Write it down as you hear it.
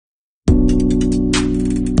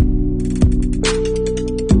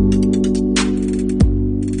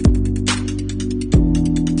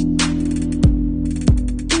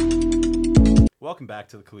back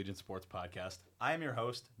to the Collegiate Sports Podcast. I am your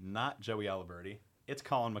host, not Joey Aliberti. It's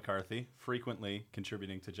Colin McCarthy, frequently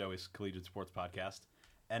contributing to Joey's Collegiate Sports Podcast.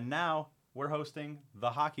 And now we're hosting the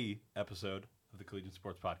hockey episode of the Collegiate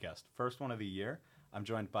Sports Podcast. First one of the year. I'm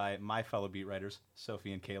joined by my fellow beat writers,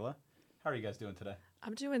 Sophie and Kayla. How are you guys doing today?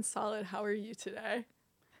 I'm doing solid. How are you today?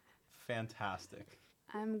 Fantastic.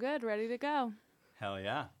 I'm good, ready to go. Hell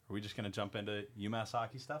yeah. Are we just going to jump into UMass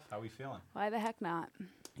hockey stuff? How are we feeling? Why the heck not?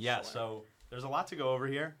 Yeah, Sure. So there's a lot to go over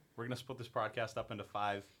here. We're going to split this podcast up into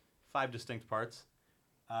five distinct parts.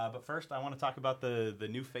 But first, I want to talk about the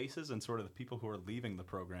new faces and sort of the people who are leaving the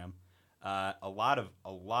program. A lot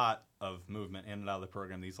of movement in and out of the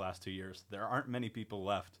program these last 2 years. There aren't many people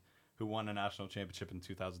left who won a national championship in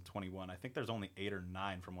 2021. I think there's only 8 or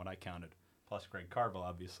 9 from what I counted, plus Greg Carville,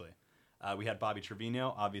 obviously. We had Bobby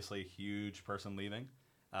Trevino, obviously a huge person leaving.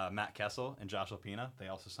 Matt Kessel and Josh Lupina, they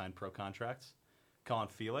also signed pro contracts. Colin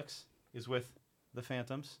Felix is with the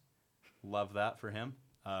Phantoms. Love that for him,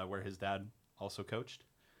 where his dad also coached.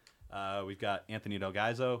 We've got Anthony Del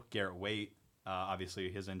Gaizo, Garrett Waite,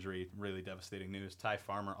 obviously his injury, really devastating news. Ty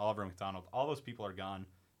Farmer, Oliver McDonald, all those people are gone.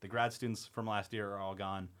 The grad students from last year are all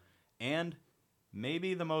gone. And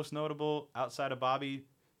maybe the most notable outside of Bobby,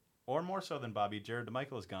 or more so than Bobby, Jared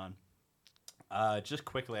DeMichael is gone. Just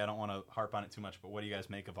quickly, I don't want to harp on it too much, but what do you guys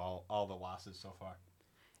make of all the losses so far?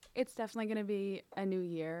 It's definitely going to be a new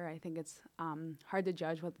year. I think it's hard to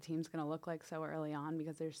judge what the team's going to look like so early on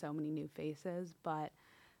because there's so many new faces. But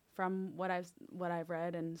from what I've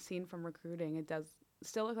read and seen from recruiting, it does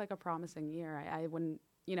still look like a promising year. I wouldn't,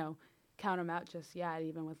 count them out just yet,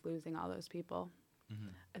 even with losing all those people. Mm-hmm.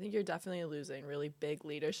 I think you're definitely losing really big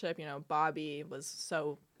leadership. Bobby was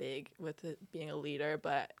so big with it being a leader,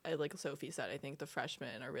 but like Sophie said, I think the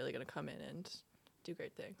freshmen are really going to come in and do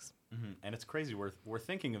great things. Mm-hmm. And it's crazy. We're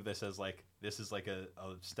thinking of this as this is like a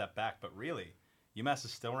step back, but really, UMass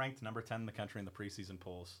is still ranked number 10 in the country in the preseason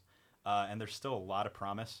polls, and there's still a lot of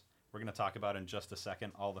promise. We're going to talk about in just a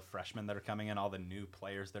second all the freshmen that are coming in, all the new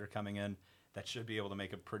players that are coming in that should be able to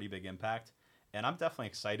make a pretty big impact. And I'm definitely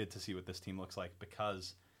excited to see what this team looks like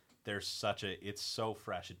because it's so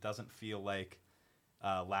fresh. It doesn't feel like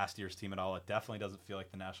last year's team at all. It definitely doesn't feel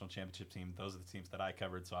like the national championship team. Those are the teams that I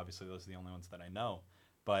covered, so obviously those are the only ones that I know.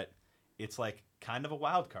 But it's like kind of a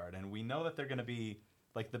wild card, and we know that they're going to be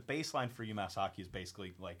like the baseline for UMass hockey is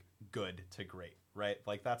basically like good to great, right?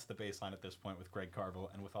 Like that's the baseline at this point with Greg Carville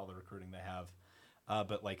and with all the recruiting they have.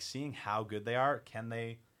 But like seeing how good they are, can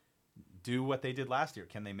they do what they did last year?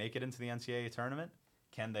 Can they make it into the NCAA tournament?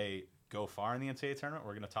 Can they go far in the NCAA tournament?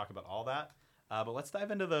 We're going to talk about all that. But let's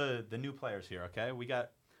dive into the new players here, okay? We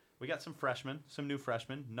got some new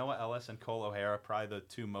freshmen, Noah Ellis and Cole O'Hara, probably the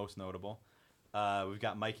two most notable. We've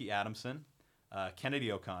got Mikey Adamson,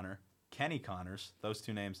 Kennedy O'Connor, Kenny Connors. Those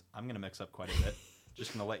two names I'm going to mix up quite a bit.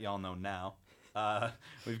 Just going to let y'all know now.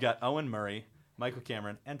 We've got Owen Murray, Michael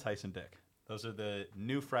Cameron, and Tyson Dick. Those are the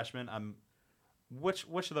new freshmen. Which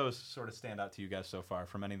of those sort of stand out to you guys so far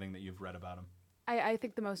from anything that you've read about them? I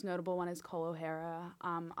think the most notable one is Cole O'Hara,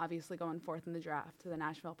 obviously going fourth in the draft to the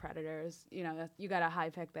Nashville Predators. You got a high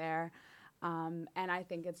pick there. And I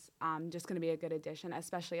think it's just going to be a good addition,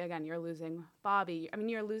 especially, again, you're losing Bobby. I mean,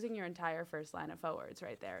 you're losing your entire first line of forwards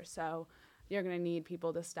right there. So you're going to need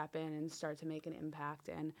people to step in and start to make an impact.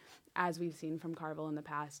 And as we've seen from Carville in the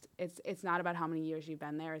past, it's not about how many years you've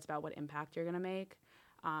been there. It's about what impact you're going to make.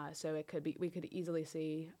 So we could easily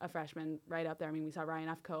see a freshman right up there. I mean, we saw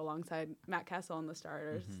Ryan Ufko alongside Matt Kessel in the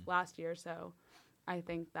starters last year. So I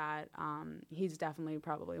think that he's definitely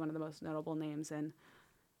probably one of the most notable names, and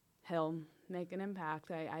he'll make an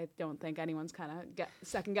impact. I don't think anyone's kind of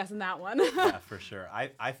second-guessing that one. Yeah, for sure.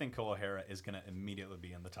 I think Cole O'Hara is going to immediately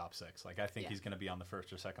be in the top 6. Like, I think he's going to be on the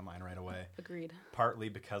first or second line right away. Agreed. Partly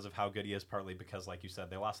because of how good he is, partly because, like you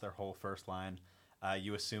said, they lost their whole first line.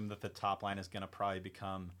 You assume that the top line is going to probably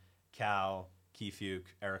become Cal, Keith Fuke,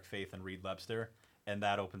 Eric Faith, and Reed Lebster, and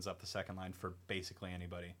that opens up the second line for basically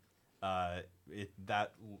anybody.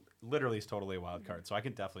 That literally is totally a wild card, so I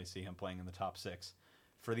could definitely see him playing in the top 6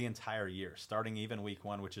 for the entire year, starting even week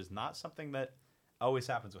 1, which is not something that always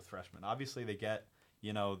happens with freshmen. Obviously, they get,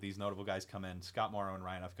 these notable guys come in. Scott Morrow and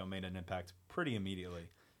Ryan Ufko made an impact pretty immediately.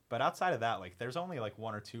 But outside of that, there's only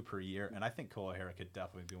 1 or 2 per year, and I think Cole O'Hara could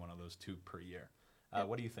definitely be one of those 2 per year.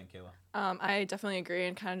 What do you think, Kayla? I definitely agree,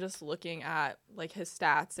 and kind of just looking at his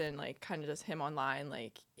stats and kind of just him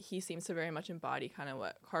online, he seems to very much embody kind of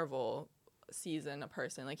what Carville sees in a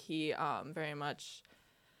person. He very much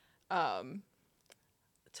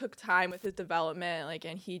took time with his development,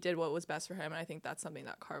 and he did what was best for him, and I think that's something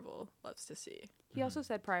that Carville loves to see. He also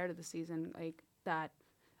said prior to the season that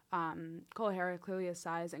Cole O'Hara clearly has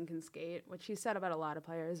size and can skate, which he said about a lot of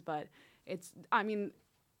players, but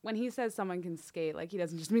when he says someone can skate, like, he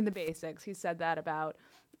doesn't just mean the basics. He said that about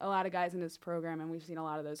a lot of guys in his program, and we've seen a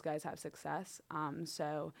lot of those guys have success.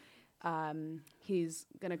 He's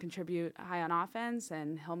going to contribute high on offense,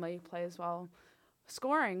 and he'll maybe play as well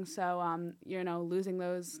scoring. So, losing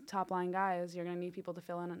those top-line guys, you're going to need people to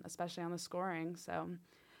fill in, especially on the scoring. So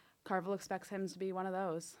Carvel expects him to be one of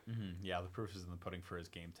those. Mm-hmm. Yeah, the proof is in the pudding for his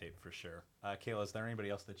game tape for sure. Kayla, is there anybody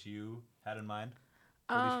else that you had in mind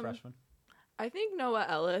for these freshmen? I think Noah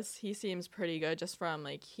Ellis, he seems pretty good just from,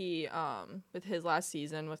 like, with his last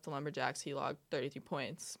season with the Lumberjacks, he logged 32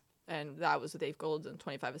 points, and that was with 8 goals and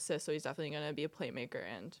 25 assists, so he's definitely going to be a playmaker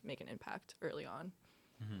and make an impact early on.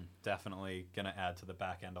 Mm-hmm. Definitely going to add to the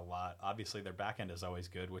back end a lot. Obviously, their back end is always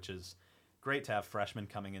good, which is great to have freshmen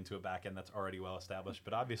coming into a back end that's already well established,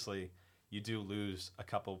 but obviously you do lose a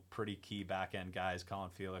couple pretty key back end guys,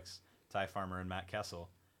 Colin Felix, Ty Farmer, and Matt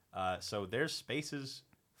Kessel. So there's spaces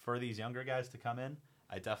for these younger guys to come in.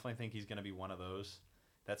 I definitely think he's going to be one of those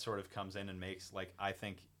that sort of comes in and makes, like, I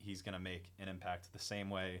think he's going to make an impact the same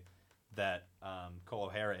way that Cole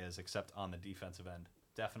O'Hara is, except on the defensive end.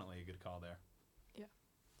 Definitely a good call there. Yeah.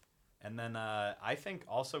 And then I think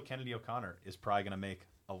also Kennedy O'Connor is probably going to make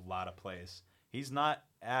a lot of plays. He's not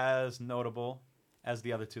as notable as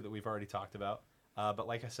the other two that we've already talked about. But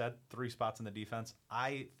like I said, 3 spots in the defense.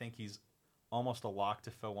 I think he's almost a lock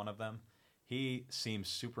to fill one of them. He seems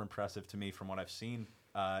super impressive to me from what I've seen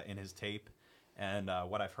in his tape and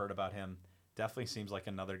what I've heard about him. Definitely seems like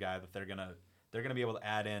another guy that they're gonna be able to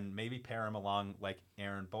add in, maybe pair him along like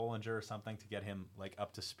Aaron Bollinger or something to get him like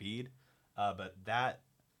up to speed. But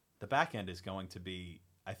the back end is going to be,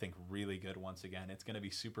 I think, really good once again. It's going to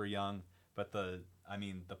be super young, but the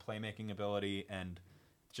playmaking ability and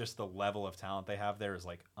just the level of talent they have there is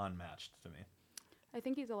like unmatched to me. I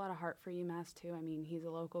think he's a lot of heart for UMass, too. I mean, he's a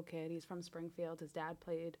local kid. He's from Springfield. His dad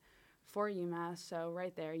played for UMass. So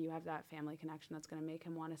right there, you have that family connection that's going to make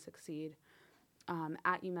him want to succeed.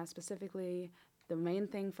 At UMass specifically, the main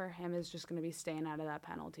thing for him is just going to be staying out of that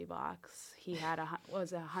penalty box. He had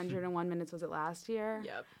 101 minutes, was it last year?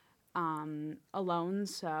 Yep. Alone.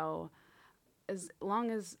 So as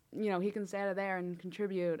long as, he can stay out of there and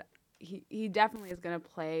contribute, he definitely is going to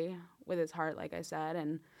play with his heart, like I said,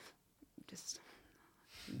 and just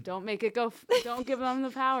don't make it go. Don't give them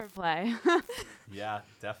the power play. Yeah,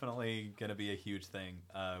 definitely going to be a huge thing.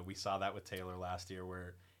 We saw that with Taylor last year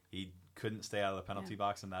where he couldn't stay out of the penalty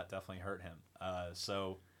box, and that definitely hurt him.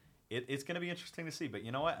 So it's going to be interesting to see. But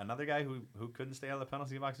you know what? Another guy who couldn't stay out of the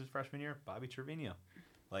penalty box his freshman year, Bobby Trevino.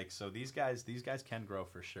 So these guys can grow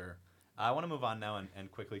for sure. I want to move on now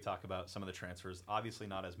and quickly talk about some of the transfers. Obviously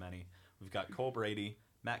not as many. We've got Cole Brady,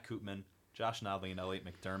 Matt Koopman, Josh Nodley, and Elliot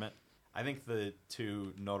McDermott. I think the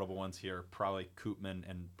 2 notable ones here are probably Koopman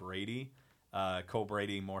and Brady. Cole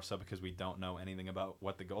Brady more so because we don't know anything about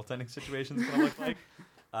what the goaltending situation is going to look like.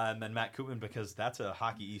 And then Matt Koopman because that's a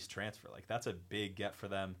Hockey East transfer. Like, that's a big get for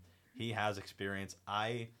them. He has experience.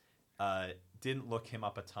 I didn't look him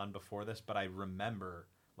up a ton before this, but I remember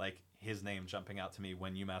like his name jumping out to me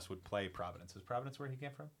when UMass would play Providence. Is Providence where he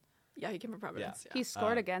came from? Yeah, he came from Providence. Yeah. He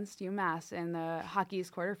scored against UMass in the Hockey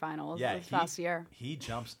East quarterfinals this last year. He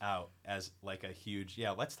jumps out as like a huge.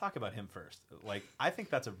 Yeah, let's talk about him first. Like, I think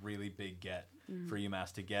that's a really big get for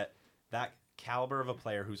UMass to get that caliber of a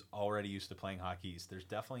player who's already used to playing Hockey East. There's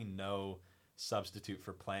definitely no substitute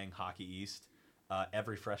for playing Hockey East.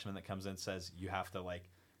 Every freshman that comes in says you have to like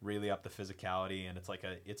really up the physicality, and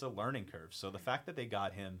it's a learning curve. So the fact that they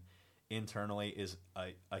got him internally is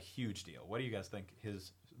a huge deal. What do you guys think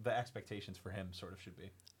the expectations for him sort of should be?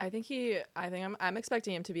 I think I'm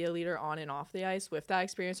expecting him to be a leader on and off the ice with that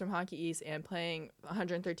experience from Hockey East and playing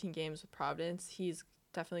 113 games with Providence. He's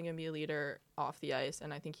definitely going to be a leader off the ice,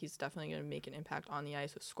 and I think he's definitely going to make an impact on the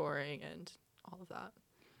ice with scoring and all of that.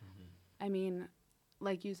 I mean,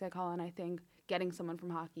 like you said, Colin, I think getting someone from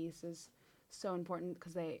Hockey East is so important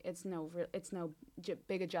because it's no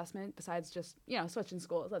big adjustment besides just switching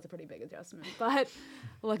schools. That's a pretty big adjustment. But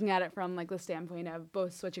looking at it from like the standpoint of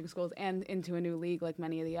both switching schools and into a new league, like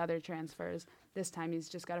many of the other transfers, this time he's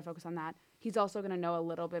just got to focus on that. He's also going to know a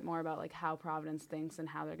little bit more about like how Providence thinks and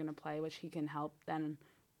how they're going to play, which he can help then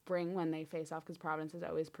bring when they face off because Providence has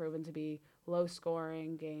always proven to be low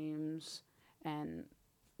scoring games, and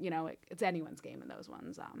it's anyone's game in those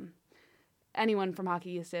ones. Anyone from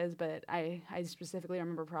Hockey East is, but I specifically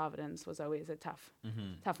remember Providence was always a tough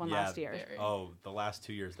one last year. The last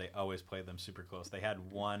 2 years they always played them super close. They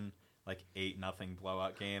had one like 8-0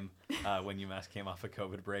 blowout game when UMass came off a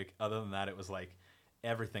COVID break. Other than that, it was like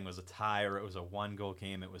everything was a tie or it was a 1-goal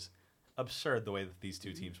game. It was absurd the way that these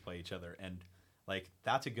two teams play each other. And like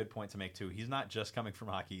that's a good point to make too. He's not just coming from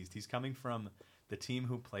Hockey East. He's coming from the team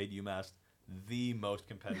who played UMass the most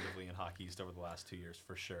competitively in Hockey East over the last 2 years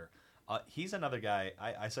for sure. He's another guy.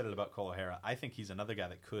 I said it about Cole O'Hara. I think he's another guy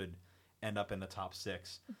that could end up in the top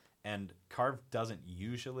 6. And Carv doesn't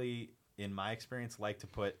usually, in my experience, like to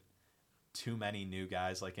put too many new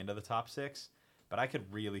guys like into the top 6. But I could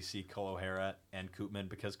really see Cole O'Hara and Koopman,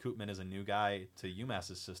 because Koopman is a new guy to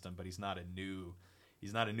UMass's system, but he's not a new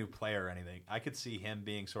player or anything. I could see him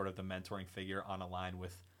being sort of the mentoring figure on a line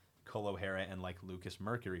with Cole O'Hara and like Lucas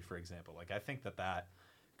Mercury, for example. Like I think that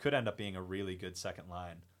could end up being a really good second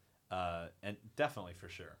line, and definitely for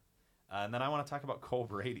sure. And then I want to talk about Cole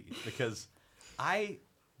Brady, because I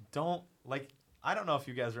don't know if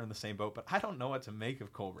you guys are in the same boat, but I don't know what to make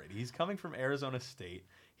of Cole Brady. He's coming from Arizona State.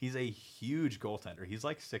 He's a huge goaltender. He's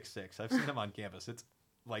like 6'6". I've seen him on campus. It's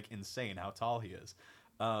like insane how tall he is.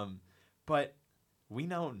 But we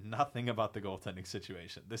know nothing about the goaltending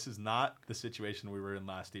situation. This is not the situation we were in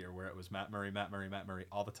last year where it was Matt Murray,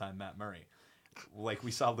 all the time Matt Murray. Like we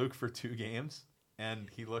saw Luke for 2 games and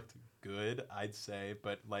he looked good, I'd say,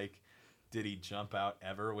 but like, did he jump out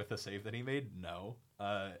ever with a save that he made? No.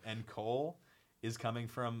 And Cole is coming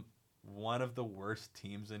from one of the worst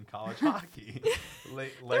teams in college hockey.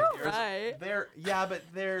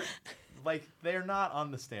 They're not on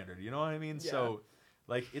the standard. You know what I mean? Yeah. So,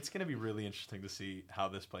 like, it's going to be really interesting to see how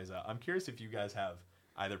this plays out. I'm curious if you guys have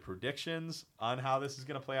either predictions on how this is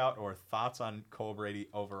going to play out or thoughts on Cole Brady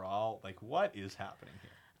overall. Like, what is happening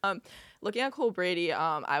here? Looking at Cole Brady,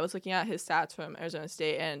 I was looking at his stats from Arizona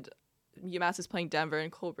State, and UMass is playing Denver,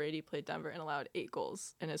 and Cole Brady played Denver and allowed 8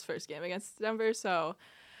 goals in his first game against Denver. So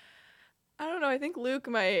I don't know. I think Luke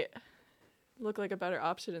might look like a better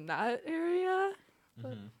option in that area.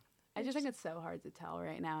 But I just think it's so hard to tell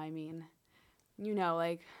right now. I mean,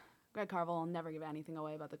 like Greg Carvel will never give anything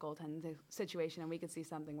away about the goaltending situation, and we could see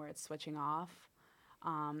something where it's switching off.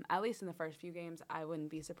 At least in the first few games, I wouldn't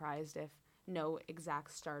be surprised if no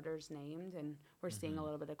exact starters named, and we're seeing a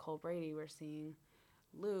little bit of Cole Brady. We're seeing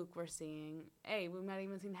Luke. We're seeing, we might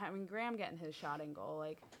even see Henry Graham getting his shot in goal.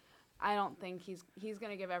 Like, I don't think he's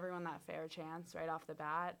going to give everyone that fair chance right off the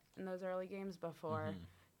bat in those early games before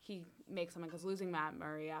he makes something, because losing Matt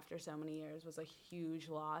Murray after so many years was a huge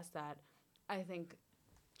loss that I think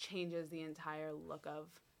changes the entire look of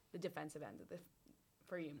the defensive end of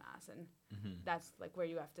for UMass, and that's like where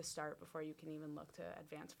you have to start before you can even look to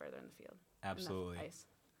advance further in the field. Absolutely.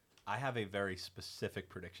 I have a very specific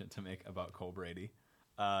prediction to make about Cole Brady,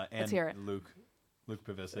 and Let's hear it. Luke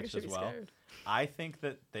Pavicic as well. Scared. I think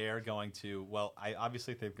that they are going to, I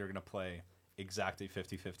obviously think they're going to play exactly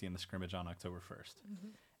 50-50 in the scrimmage on October 1st.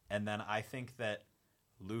 And then I think that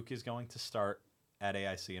Luke is going to start at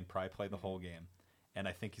AIC and probably play the whole game. And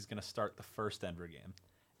I think he's going to start the first Denver game.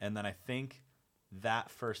 And then I think that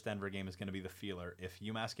first Denver game is going to be the feeler. If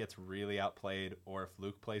UMass gets really outplayed or if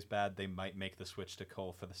Luke plays bad, they might make the switch to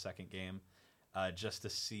Cole for the second game just to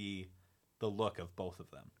see the look of both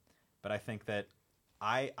of them. But I think that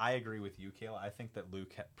I agree with you, Kayla. I think that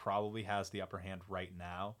Luke probably has the upper hand right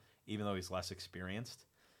now, even though he's less experienced.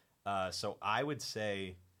 So I would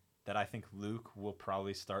say that I think Luke will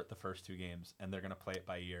probably start the first 2 games, and they're going to play it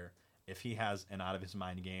by ear. If he has an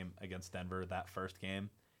out-of-his-mind game against Denver that first game,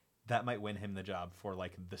 that might win him the job for,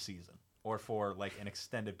 like, the season or for, like, an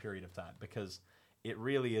extended period of time, because it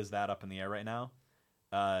really is that up in the air right now.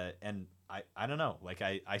 And I don't know. Like,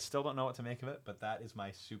 I still don't know what to make of it, but that is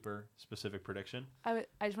my super specific prediction. I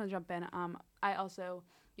just want to jump in. You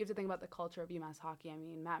have to think about the culture of UMass hockey. I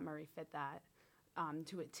mean, Matt Murray fit that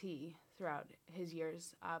to a T throughout his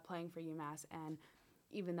years playing for UMass. And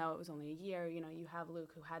even though it was only a year, you have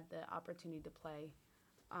Luke, who had the opportunity to play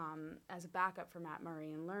as a backup for Matt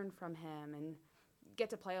Murray and learn from him and get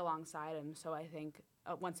to play alongside him. So I think,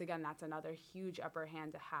 once again, that's another huge upper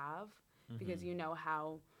hand to have, because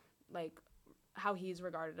how he's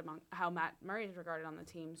regarded how Matt Murray is regarded on the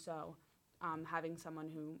team. So having someone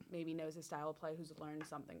who maybe knows his style of play, who's learned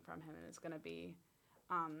something from him, and it's going to be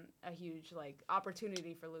a huge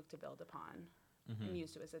opportunity for Luke to build upon and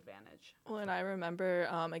use to his advantage. Well, and I remember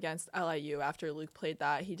against LIU, after Luke played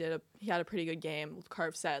that, he had a pretty good game.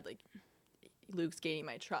 Carv said, Luke's gaining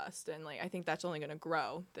my trust, and I think that's only going to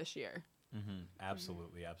grow this year.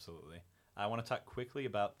 Absolutely. I want to talk quickly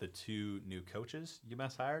about the 2 new coaches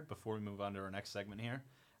UMass hired before we move on to our next segment here.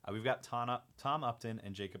 We've got Tom Upton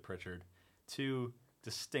and Jacob Pritchard, 2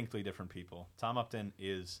 distinctly different people. Tom Upton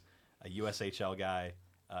is a USHL guy,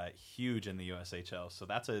 huge in the USHL, so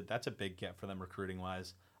that's a big get for them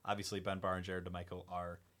recruiting-wise. Obviously, Ben Barr and Jared DeMichael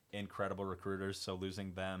are incredible recruiters, so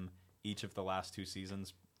losing them each of the last 2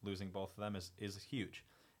 seasons losing both of them is huge.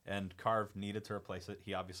 And Carve needed to replace it.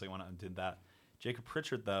 He obviously went out and did that. Jacob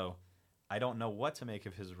Pritchard, though, I don't know what to make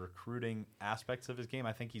of his recruiting aspects of his game.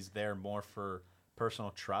 I think he's there more for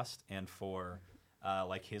personal trust and for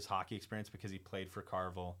like his hockey experience because he played for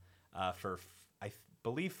Carville for I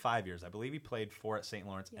believe 5 years. I believe he played 4 at St.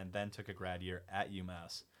 Lawrence and then took a grad year at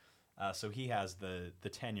UMass. So he has the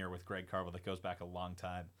tenure with Greg Carville that goes back a long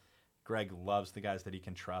time. Greg loves the guys that he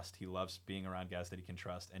can trust. He loves being around guys that he can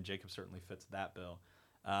trust, and Jacob certainly fits that bill.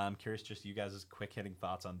 I'm curious just you guys' quick-hitting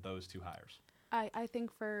thoughts on those two hires. I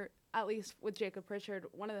think for, at least with Jacob Pritchard,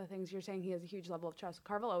 one of the things you're saying, he has a huge level of trust.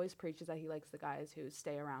 Carville always preaches that he likes the guys who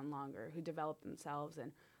stay around longer, who develop themselves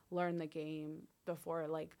and learn the game before,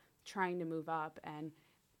 like, trying to move up. And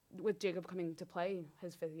with Jacob coming to play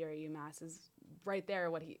his 5th year at UMass is right there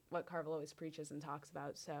what Carville always preaches and talks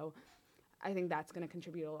about. So I think that's going to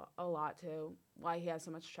contribute a lot to why he has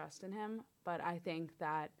so much trust in him. But I think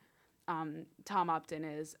that Tom Upton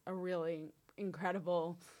is a really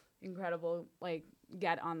incredible, like,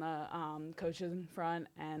 get on the coaching front,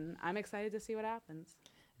 and I'm excited to see what happens.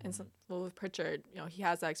 And so, well, with Pritchard, he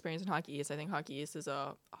has that experience in Hockey East. I think Hockey East is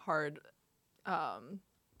a hard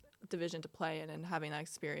division to play in, and having that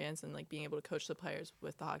experience and like being able to coach the players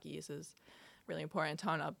with the Hockey East is really important.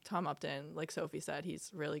 Tom Upton, like Sophie said,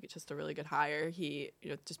 he's really just a really good hire. He,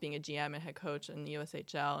 just being a GM and head coach in the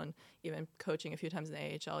USHL and even coaching a few times in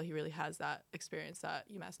the AHL, he really has that experience that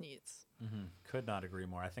UMass needs. Mm-hmm. Could not agree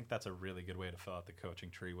more. I think that's a really good way to fill out the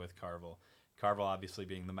coaching tree with Carville. Carville obviously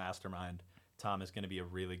being the mastermind. Tom is going to be a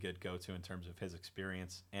really good go-to in terms of his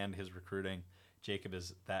experience and his recruiting. Jacob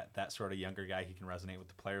is that sort of younger guy. He can resonate with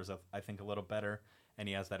the players, I think, a little better, and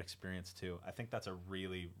he has that experience too. I think that's a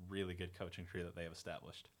really, really good coaching tree that they have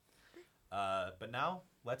established. But now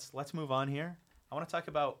let's move on here. I want to talk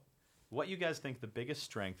about what you guys think the biggest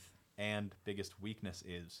strength and biggest weakness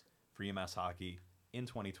is for UMass hockey in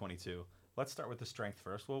 2022. Let's start with the strength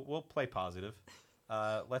first. We'll play positive.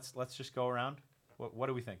 Let's just go around. What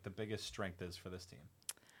do we think the biggest strength is for this team?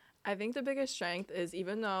 I think the biggest strength is,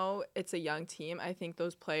 even though it's a young team, I think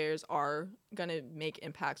those players are going to make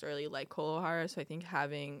impacts early, like Cole O'Hara. So I think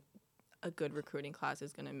having a good recruiting class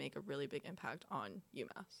is going to make a really big impact on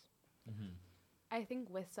UMass. Mm-hmm. I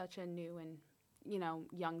think with such a new and,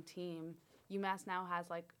 young team, UMass now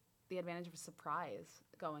has, like, the advantage of a surprise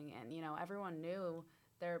going in. Everyone knew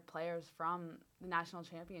their players from the national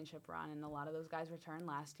championship run, and a lot of those guys returned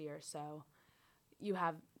last year. So you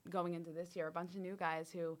have, going into this year, a bunch of new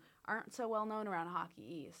guys who aren't so well known around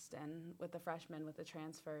Hockey East and with the freshmen, with the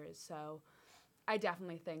transfers. So I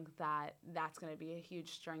definitely think that that's going to be a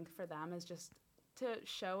huge strength for them, is just to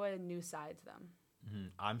show a new side to them. Mm-hmm.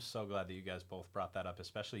 I'm so glad that you guys both brought that up,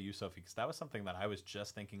 especially you, Sophie, because that was something that I was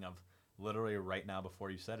just thinking of literally right now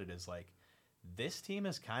before you said it, is like, this team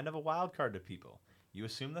is kind of a wild card to people. You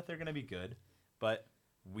assume that they're going to be good, but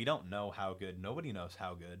we don't know how good. Nobody knows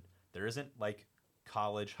how good. There isn't, like,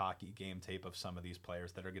 college hockey game tape of some of these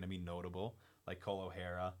players that are going to be notable, like Cole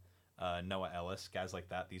O'Hara, Noah Ellis, guys like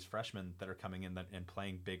that. These freshmen that are coming in and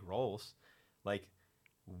playing big roles, like,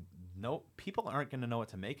 no, people aren't going to know what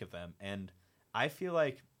to make of them. And I feel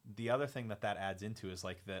like the other thing that adds into is,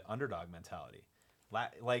 like, the underdog mentality.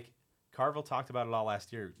 Like, Carville talked about it all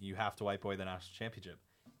last year. You have to wipe away the national championship.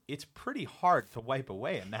 It's pretty hard to wipe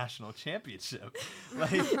away a national championship.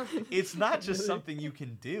 Like, it's not just something you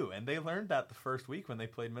can do. And they learned that the first week when they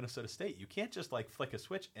played Minnesota State. You can't just, like, flick a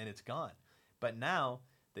switch and it's gone. But now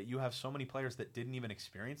that you have so many players that didn't even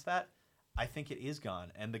experience that, I think it is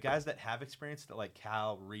gone. And the guys that have experienced it, like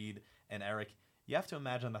Cal, Reed, and Eric, you have to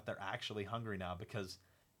imagine that they're actually hungry now, because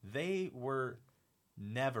they were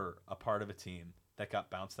never a part of a team that got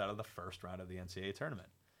bounced out of the first round of the NCAA tournament.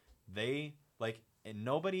 They, like, and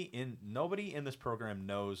nobody in this program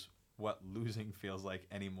knows what losing feels like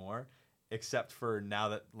anymore, except for now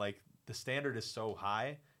that, like, the standard is so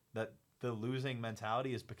high that the losing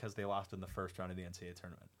mentality is because they lost in the first round of the NCAA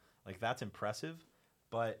tournament. Like, that's impressive,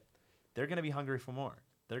 but they're going to be hungry for more.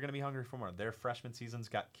 Their freshman seasons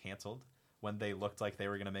got canceled when they looked like they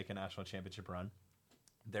were going to make a national championship run.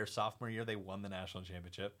 Their sophomore year, they won the national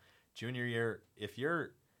championship. Junior year, if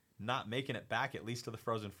you're not making it back at least to the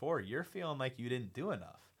Frozen Four, you're feeling like you didn't do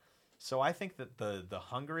enough. So I think that the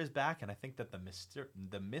hunger is back, and I think that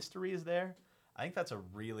the mystery is there. I think that's a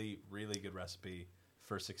really, really good recipe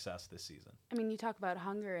for success this season. I mean, you talk about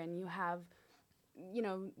hunger, and you have,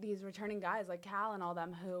 these returning guys like Cal and all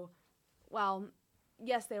them who, well,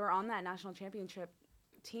 yes, they were on that national championship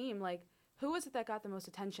team, like, who was it that got the most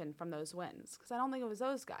attention from those wins? Because I don't think it was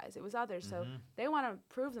those guys. It was others. So they want to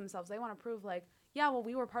prove themselves. They want to prove, like, yeah, well,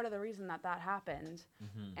 we were part of the reason that happened.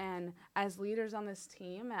 And as leaders on this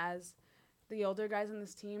team, as the older guys on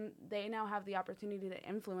this team, they now have the opportunity to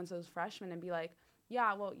influence those freshmen and be like,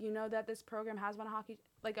 yeah, well, you know that this program has won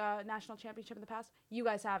a national championship in the past. You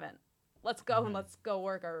guys haven't. Let's go and let's go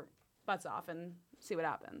work our butts off and see what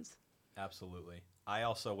happens. Absolutely. I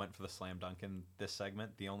also went for the slam dunk in this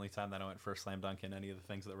segment. The only time that I went for a slam dunk in any of the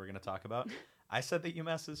things that we're going to talk about. I said that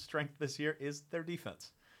UMass's strength this year is their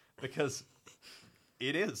defense, because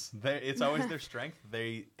it is. It's always their strength.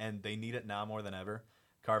 They need it now more than ever.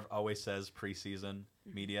 Carv always says preseason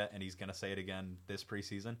media, and he's going to say it again this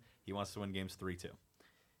preseason. He wants to win games 3-2.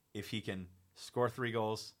 If he can score 3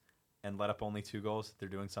 goals and let up only 2 goals, they're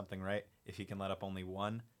doing something right. If he can let up only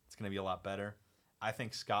 1, it's going to be a lot better. I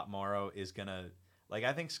think Scott Morrow is going to...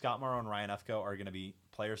 I think Scott Morrow and Ryan Ufko are going to be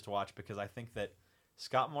players to watch, because I think that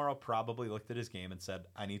Scott Morrow probably looked at his game and said,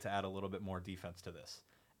 I need to add a little bit more defense to this.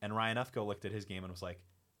 And Ryan Ufko looked at his game and was like,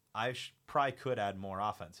 I probably could add more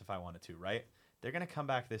offense if I wanted to, right? They're going to come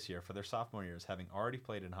back this year for their sophomore years, having already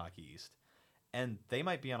played in Hockey East. And they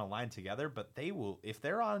might be on a line together, but they will, if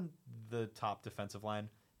they're on the top defensive line,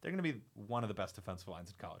 they're going to be one of the best defensive lines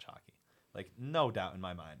in college hockey. No doubt in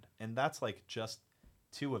my mind. And that's just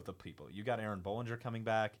 2 of the people. You got Aaron Bollinger coming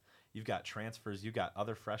back. You've got transfers. You've got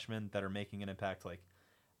other freshmen that are making an impact.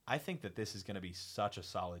 I think that this is going to be such a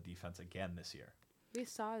solid defense again this year. We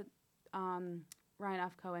saw Ryan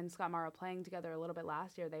Ufko and Scott Morrow playing together a little bit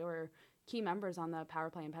last year. They were key members on the power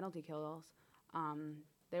play and penalty kills.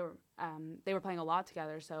 They were playing a lot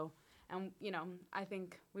together. So, and I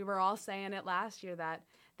think we were all saying it last year that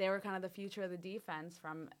they were kind of the future of the defense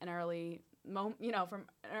from an early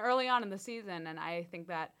on in the season, and I think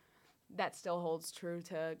that still holds true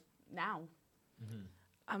to now.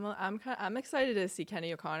 I'm excited to see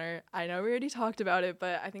Kenny O'Connor. I know we already talked about it,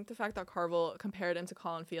 but I think the fact that Carvel compared him to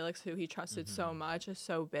Colin Felix, who he trusted so much, is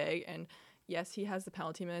so big. And yes, he has the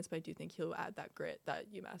penalty minutes, but I do think he'll add that grit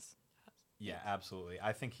that UMass has. Yeah, absolutely.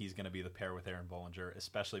 I think he's going to be the pair with Aaron Bollinger,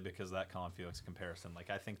 especially because of that Colin Felix comparison.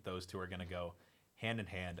 I think those two are going to go hand in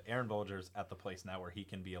hand. Aaron Bollinger's at the place now where he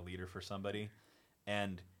can be a leader for somebody.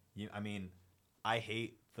 And, I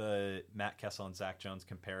hate the Matt Kessel and Zach Jones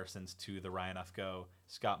comparisons to the Ryan Ufko,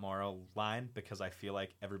 Scott Morrow line, because I feel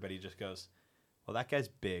like everybody just goes, well, that guy's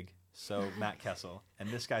big, so Matt Kessel, and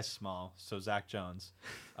this guy's small, so Zach Jones.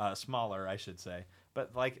 Smaller, I should say.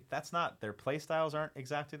 But, that's not, their play styles aren't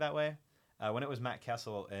exactly that way. When it was Matt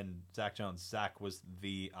Kessel and Zach Jones, Zach was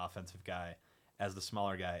the offensive guy as the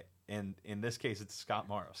smaller guy. And in this case, it's Scott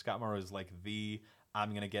Morrow. Scott Morrow is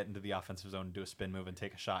I'm going to get into the offensive zone, do a spin move, and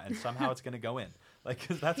take a shot, and somehow it's going to go in.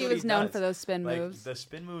 Cause that's he what was known does. for those spin moves. The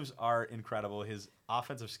spin moves are incredible. His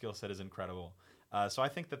offensive skill set is incredible. So I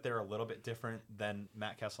think that they're a little bit different than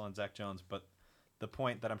Matt Kessel and Zach Jones, but the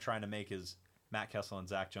point that I'm trying to make is Matt Kessel and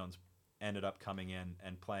Zach Jones ended up coming in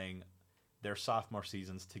and playing their sophomore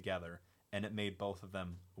seasons together, and it made both of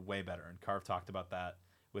them way better. And Carv talked about that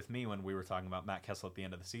with me when we were talking about Matt Kessel at the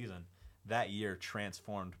end of the season. That year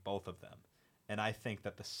transformed both of them. And I think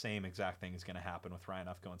that the same exact thing is going to happen with Ryan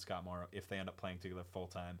Ufko and Scott Morrow if they end up playing together full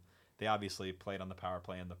time. They obviously played on the power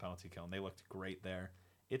play and the penalty kill, and they looked great there.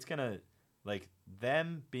 It's going to,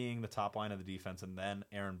 them being the top line of the defense and then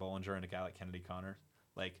Aaron Bollinger and a guy like Kennedy Connor,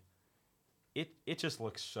 it just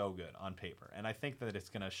looks so good on paper. And I think that it's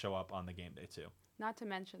going to show up on the game day too. Not to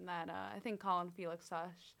mention that I think Colin Felix saw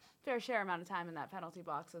a fair share amount of time in that penalty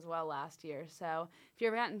box as well last year. So if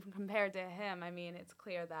you're getting compared to him, it's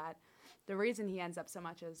clear that the reason he ends up so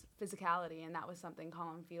much is physicality, and that was something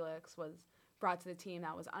Colin Felix was brought to the team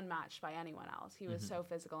that was unmatched by anyone else. He was so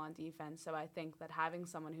physical on defense, so I think that having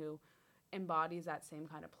someone who embodies that same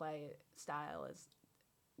kind of play style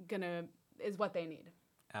is what they need.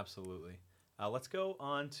 Absolutely. Let's go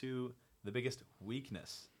on to the biggest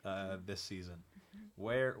weakness this season.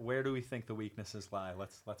 Where do we think the weaknesses lie?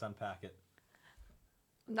 Let's unpack it.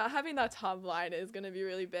 Not having that top line is going to be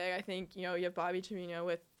really big. I think, you have Bobby Trevino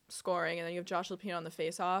with scoring, and then you have Josh Lupino on the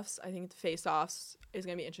face-offs. I think the face-offs is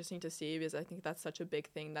going to be interesting to see, because I think that's such a big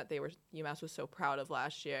thing that UMass was so proud of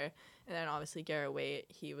last year. And then obviously Garrett Waite,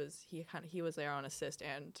 he was there on assist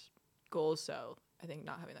and goals, so I think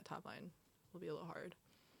not having that top line will be a little hard.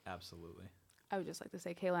 Absolutely. I would just like to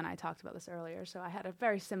say, Kayla and I talked about this earlier, so I had a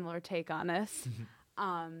very similar take on this.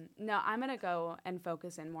 No, I'm going to go and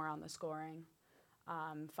focus in more on the scoring,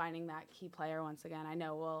 finding that key player once again. I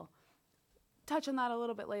know we'll touch on that a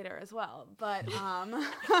little bit later as well, but one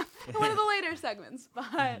of the later segments.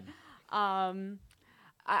 But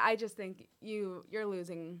I just think you're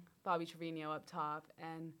losing Bobby Trevino up top,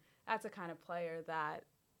 and that's a kind of player that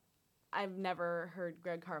I've never heard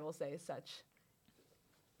Greg Carvel say such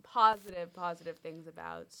positive things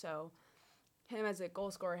about. So him as a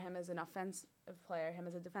goal scorer, him as an offensive player, him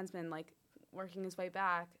as a defenseman, like working his way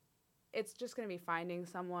back, it's just going to be finding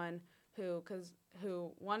someone who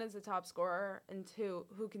one is a top scorer and two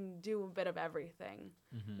who can do a bit of everything,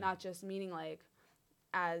 not just meaning like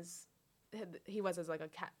as he was as like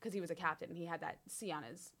because he was a captain and he had that C on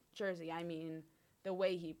his jersey. I mean, the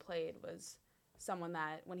way he played was someone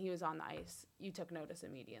that when he was on the ice, you took notice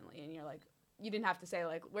immediately, and you're like, you didn't have to say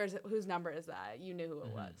like, whose number is that? You knew who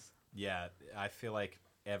it was. Yeah, I feel like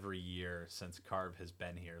every year since Carv has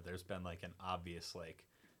been here, there's been like an obvious like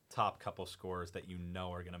top couple scorers that you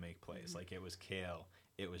know are going to make plays. Like it was Kale,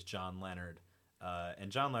 it was John Leonard, and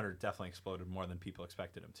John Leonard definitely exploded more than people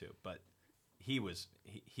expected him to, but he was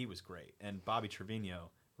great. And Bobby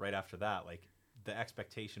Trevino right after that, like the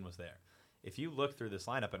expectation was there. If you look through this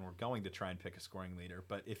lineup, and we're going to try and pick a scoring leader,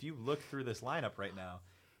 but if you look through this lineup right now,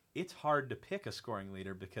 it's hard to pick a scoring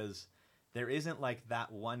leader because there isn't like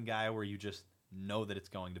that one guy where you just know that it's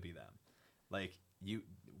going to be them. Like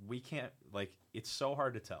we can't, like, it's so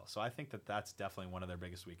hard to tell. So I think that that's definitely one of their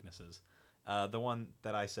biggest weaknesses. The one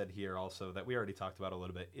that I said here also that we already talked about a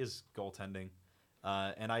little bit is goaltending.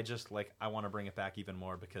 And I just I want to bring it back even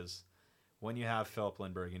more because when you have Philip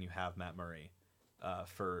Lindbergh and you have Matt Murray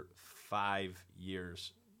for 5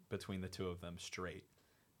 years between the two of them straight,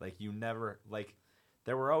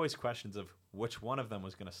 there were always questions of which one of them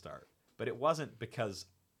was going to start. But it wasn't because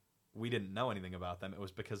we didn't know anything about them. It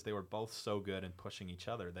was because they were both so good and pushing each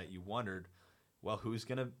other that you wondered, well, who's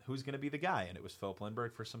gonna be the guy? And it was Philip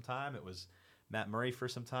Lindbergh for some time. It was Matt Murray for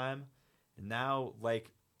some time. And now,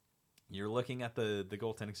 you're looking at the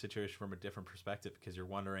goaltending situation from a different perspective because you're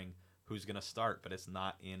wondering who's going to start, but it's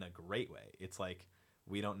not in a great way. It's like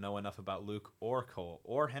we don't know enough about Luke or Cole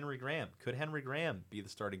or Henry Graham. Could Henry Graham be the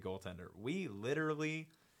starting goaltender? We literally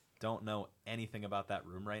don't know anything about that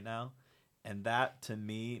room right now. And that, to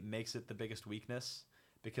me, makes it the biggest weakness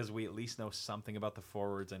because we at least know something about the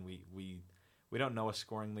forwards, and we don't know a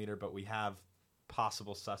scoring leader, but we have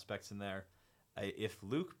possible suspects in there. If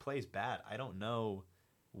Luke plays bad, I don't know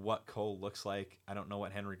what Cole looks like. I don't know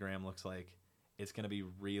what Henry Graham looks like. It's going to be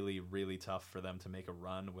really, really tough for them to make a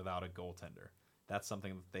run without a goaltender. That's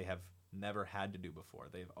something that they have never had to do before.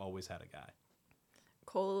 They've always had a guy.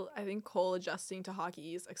 I think Cole adjusting to Hockey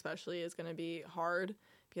East especially is going to be hard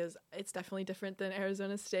because it's definitely different than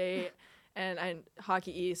Arizona State. And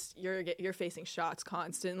Hockey East, you're facing shots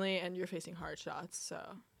constantly, and you're facing hard shots, so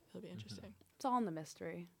it'll be interesting. It's all in the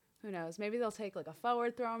mystery. Who knows? Maybe they'll take a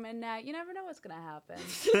forward, throw him in net. You never know what's going to happen.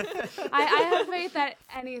 I have faith that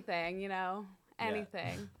anything,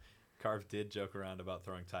 anything. Yeah. Carv did joke around about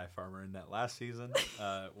throwing Ty Farmer in net last season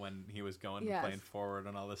when he was going and playing forward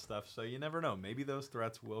and all this stuff. So you never know. Maybe those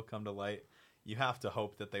threats will come to light. You have to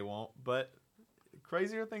hope that they won't, but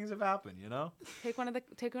crazier things have happened, Take one of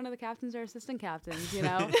the captains or assistant captains,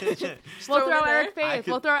 We'll throw Eric Faith.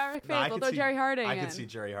 We'll throw Jerry Harding. I could see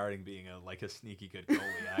Jerry Harding being a sneaky good goalie,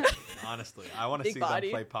 actually. Honestly, I want to see them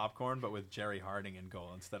play popcorn, but with Jerry Harding in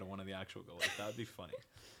goal instead of one of the actual goalies. That would be funny.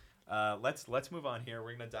 Let's move on here.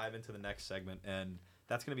 We're going to dive into the next segment, and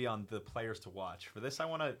that's going to be on the players to watch. For this, I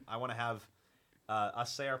want to have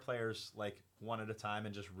us say our players one at a time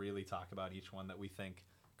and just really talk about each one that we think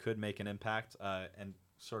could make an impact and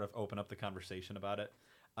sort of open up the conversation about it.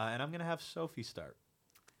 And I'm going to have Sophie start.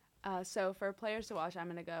 So for players to watch, I'm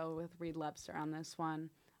going to go with Reed Lebster on this one.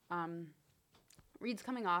 Reed's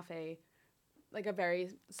coming off a very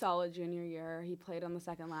solid junior year. He played on the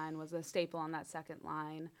second line, was a staple on that second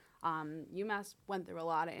line. UMass went through a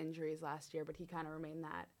lot of injuries last year, but he kind of remained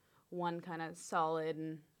that one kind of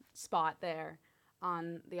solid spot there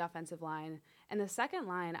on the offensive line. And the second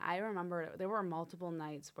line, I remember there were multiple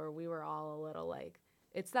nights where we were all a little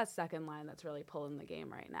it's that second line that's really pulling the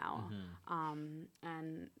game right now.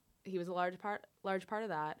 And he was a large part of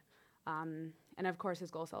that. And of course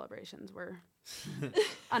his goal celebrations were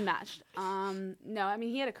unmatched. No, I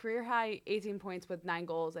mean, he had a career high 18 points with 9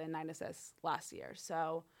 goals and 9 assists last year.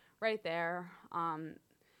 So right there,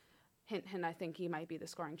 hint, I think he might be the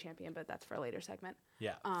scoring champion, but that's for a later segment.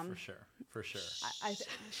 Yeah, for sure.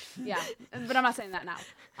 Yeah, but I'm not saying that now.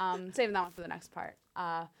 Saving that one for the next part.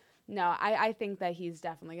 No, I think that he's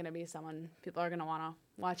definitely going to be someone people are going to want to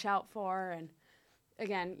watch out for. And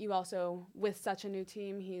again, you also, with such a new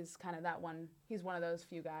team, he's kind of that one. He's one of those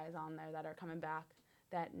few guys on there that are coming back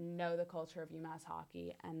that know the culture of UMass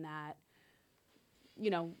hockey and that,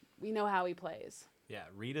 we know how he plays. Yeah,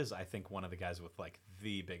 Reed is, I think, one of the guys with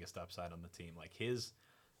the biggest upside on the team. His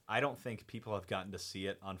I don't think people have gotten to see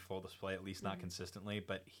it on full display, at least not consistently,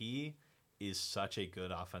 but he is such a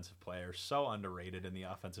good offensive player, so underrated in the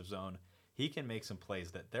offensive zone. He can make some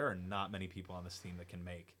plays that there are not many people on this team that can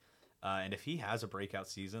make. And if he has a breakout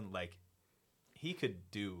season, like, he could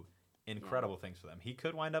do incredible things for them. He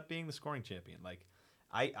could wind up being the scoring champion. Like,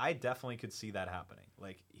 I definitely could see that happening.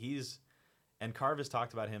 Like, and Carv has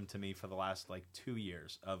talked about him to me for the last, like, 2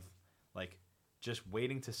 years of, like, just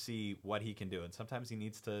waiting to see what he can do. And sometimes he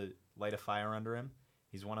needs to light a fire under him.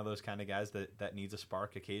 He's one of those kind of guys that needs a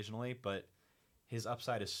spark occasionally, but his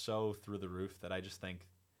upside is so through the roof that I just think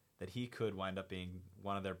that he could wind up being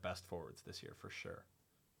one of their best forwards this year for sure.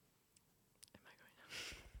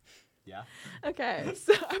 Yeah. Okay,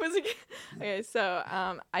 so I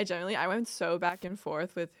went so back and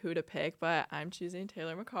forth with who to pick, but I'm choosing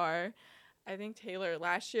Taylor McCarr. I think Taylor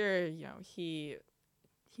last year, he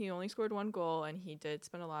only scored 1 goal and he did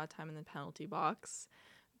spend a lot of time in the penalty box,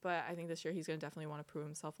 but I think this year he's going to definitely want to prove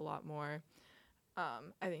himself a lot more.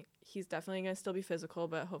 I think he's definitely going to still be physical,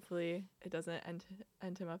 but hopefully it doesn't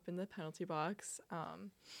end him up in the penalty box.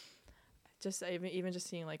 Just even just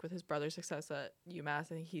seeing, like, with his brother's success at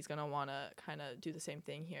UMass, I think he's going to want to kind of do the same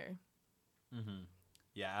thing here. Mm-hmm.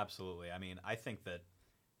 Yeah, absolutely. I mean, I think that,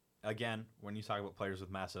 again, when you talk about players with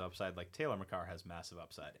massive upside, like, Taylor McCarr has massive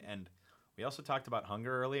upside. And we also talked about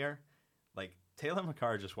hunger earlier. Like, Taylor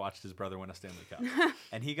McCarr just watched his brother win a Stanley Cup.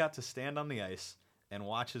 And he got to stand on the ice and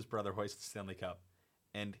watch his brother hoist the Stanley Cup.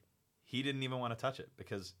 And he didn't even want to touch it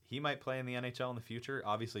because he might play in the NHL in the future,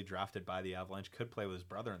 obviously drafted by the Avalanche, could play with his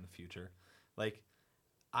brother in the future. Like,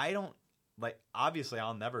 obviously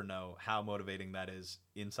I'll never know how motivating that is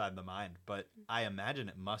inside the mind, but I imagine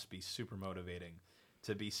it must be super motivating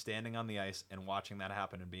to be standing on the ice and watching that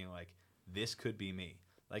happen and being like, this could be me.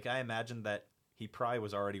 Like, I imagine that he probably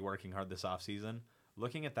was already working hard this offseason.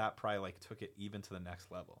 Looking at that probably, like, took it even to the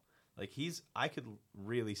next level. Like, I could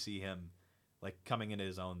really see him, like, coming into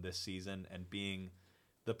his own this season and being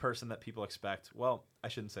the person that people expect. Well, I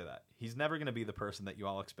shouldn't say that. He's never going to be the person that you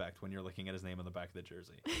all expect when you're looking at his name on the back of the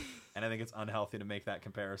jersey. And I think it's unhealthy to make that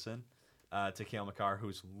comparison to Cale Makar,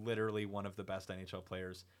 who's literally one of the best NHL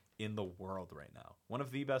players in the world right now. One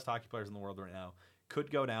of the best hockey players in the world right now.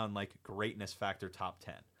 Could go down, like, greatness factor top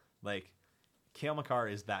 10. Like, Cale Makar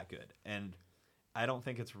is that good. And I don't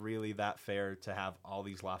think it's really that fair to have all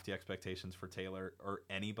these lofty expectations for Taylor or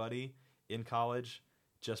anybody in college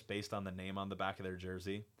just based on the name on the back of their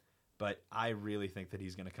jersey. But I really think that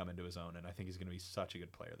he's going to come into his own, and I think he's going to be such a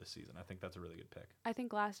good player this season. I think that's a really good pick. I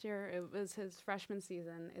think last year it was his freshman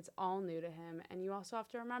season. It's all new to him, and you also have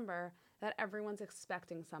to remember that everyone's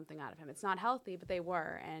expecting something out of him. It's not healthy, but they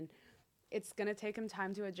were, and it's going to take him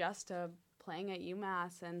time to adjust to playing at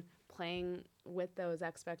UMass and playing with those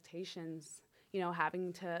expectations,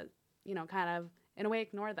 having to, kind of, in a way,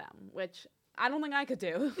 ignore them, which I don't think I could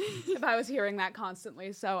do if I was hearing that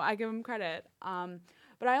constantly. So I give him credit.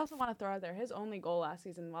 But I also want to throw out there his only goal last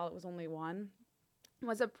season, while it was only 1,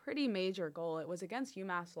 was a pretty major goal. It was against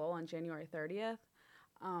UMass Lowell on January 30th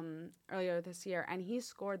earlier this year, and he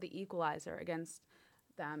scored the equalizer against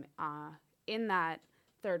them in that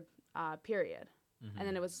third period. Mm-hmm. And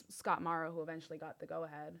then it was Scott Morrow who eventually got the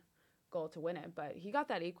go-ahead goal to win it. But he got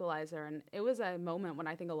that equalizer, and it was a moment when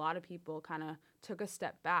I think a lot of people kind of took a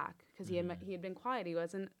step back because he had been quiet. He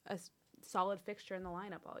wasn't a solid fixture in the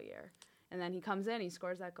lineup all year. And then he comes in, he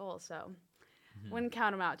scores that goal. So wouldn't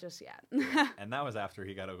count him out just yet. And that was after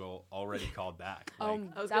he got a goal already called back.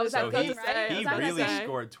 He really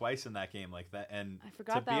scored twice in that game like that. And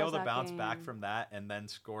to be able to bounce back from that and then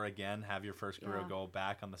score again, have your first career goal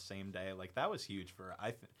back on the same day, like, that was huge for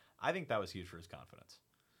I think that was huge for his confidence.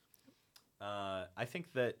 I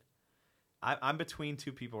think that I'm between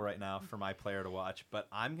two people right now for my player to watch, but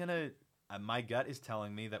my gut is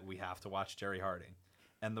telling me that we have to watch Jerry Harding.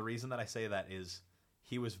 And the reason that I say that is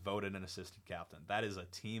he was voted an assistant captain. That is a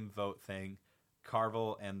team vote thing.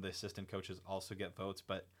 Carvel and the assistant coaches also get votes,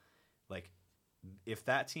 but, like, if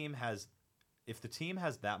the team has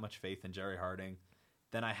that much faith in Jerry Harding,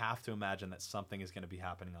 then I have to imagine that something is going to be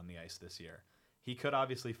happening on the ice this year. He could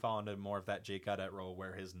obviously fall into more of that Jake Gaudette role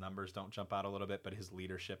where his numbers don't jump out a little bit, but his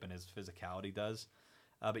leadership and his physicality does.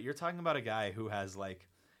 But you're talking about a guy who has, like,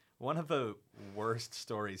 one of the worst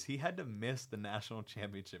stories. He had to miss the national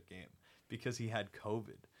championship game because he had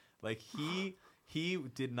COVID. Like, he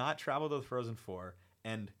did not travel to the Frozen Four,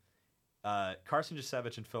 and Carson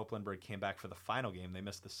Jasevich and Philip Lindbergh came back for the final game. They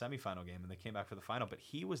missed the semifinal game, and they came back for the final, but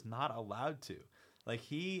he was not allowed to. Like,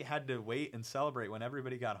 he had to wait and celebrate when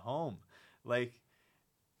everybody got home. Like,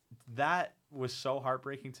 that was so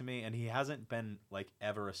heartbreaking to me, and he hasn't been like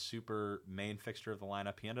ever a super main fixture of the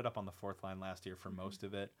lineup. He ended up on the fourth line last year for most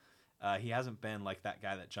of it. He hasn't been like that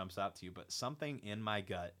guy that jumps out to you, but something in my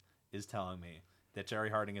gut is telling me that Jerry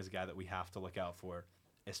Harding is a guy that we have to look out for,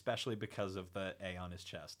 especially because of the A on his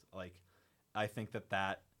chest. Like, I think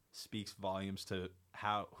that speaks volumes to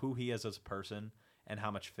who he is as a person and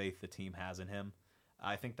how much faith the team has in him.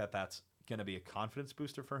 I think that's going to be a confidence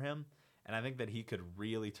booster for him, and I think that he could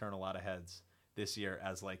really turn a lot of heads this year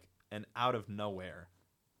as like an out of nowhere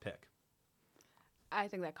pick. I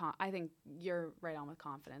think I think you're right on with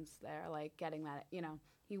confidence there. Like getting that,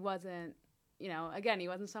 he wasn't, again, he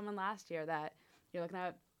wasn't someone last year that you're looking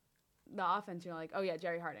at the offense. You're like, oh yeah,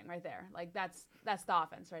 Jerry Harding right there. Like that's the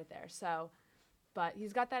offense right there. So, but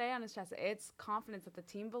he's got that A on his chest. It's confidence that the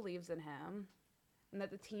team believes in him, and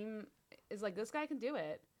that the team is like, this guy can do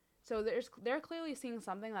it. So they're clearly seeing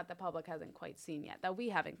something that the public hasn't quite seen yet, that we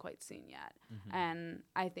haven't quite seen yet. Mm-hmm. And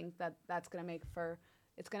I think that's going to make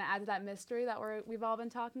it's going to add to that mystery that we've all been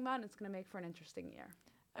talking about, and it's going to make for an interesting year.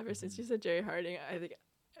 Ever since you said Jerry Harding, I think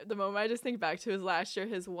the moment I just think back to is last year,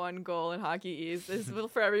 his one goal in Hockey East. This will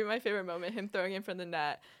forever be my favorite moment, him throwing in from the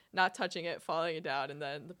net, not touching it, falling it down, and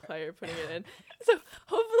then the player putting it in. So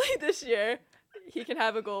hopefully this year he can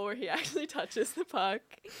have a goal where he actually touches the puck.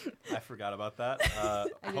 I forgot about that.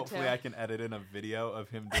 Hopefully I can edit in a video of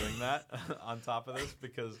him doing that on top of this,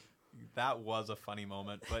 because that was a funny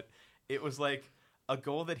moment. But it was like a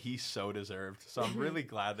goal that he so deserved. So I'm really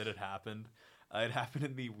glad that it happened. It happened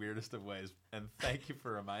in the weirdest of ways, and thank you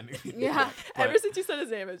for reminding me. Yeah. Ever since you said his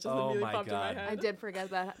name, it just immediately popped in my head. I did forget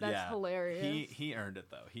that. That's hilarious. He earned it,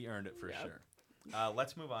 though. He earned it for sure.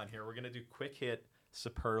 Let's move on here. We're going to do quick hit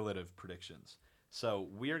superlative predictions. So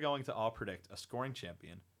we are going to all predict a scoring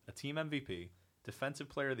champion, a team MVP, defensive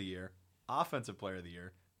player of the year, offensive player of the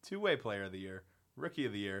year, two-way player of the year, rookie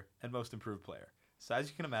of the year, and most improved player. So as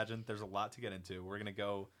you can imagine, there's a lot to get into. We're going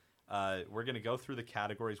to go through the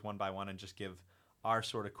categories one by one and just give our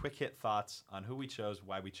sort of quick hit thoughts on who we chose,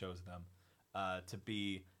 why we chose them to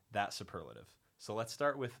be that superlative. So let's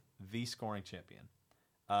start with the scoring champion.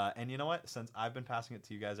 And you know what? Since I've been passing it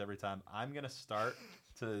to you guys every time, I'm going to start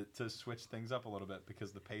to switch things up a little bit,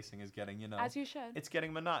 because the pacing is getting, as you should. It's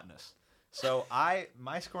getting monotonous. So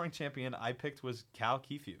my scoring champion I picked was Cal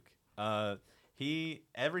Kefuk.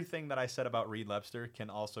 Everything that I said about Reed Lebster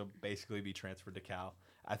can also basically be transferred to Cal.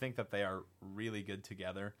 I think that they are really good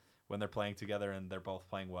together when they're playing together, and they're both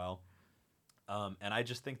playing well. And I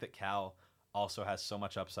just think that Cal also has so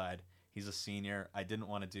much upside. He's a senior. I didn't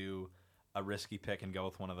want to do a risky pick and go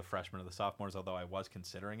with one of the freshmen or the sophomores, although I was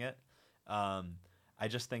considering it. I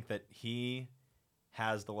just think that he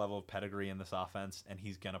has the level of pedigree in this offense, and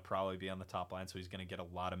he's going to probably be on the top line, so he's going to get a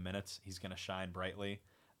lot of minutes. He's going to shine brightly.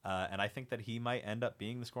 And I think that he might end up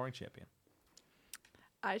being the scoring champion.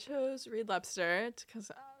 I chose Reed Lebster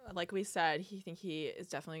because, like we said, he is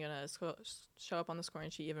definitely going to show up on the scoring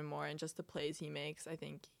sheet even more, and just the plays he makes, I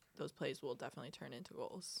think those plays will definitely turn into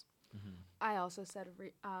goals. Mm-hmm. I also said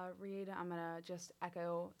Reed. I'm going to just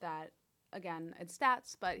echo that. Again, it's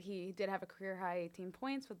stats, but he did have a career-high 18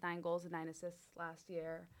 points with 9 goals and 9 assists last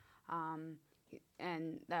year.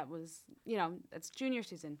 And that was, that's junior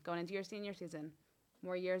season, going into your senior season.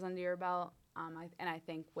 More years under your belt. I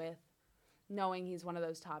think with knowing he's one of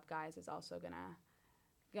those top guys is also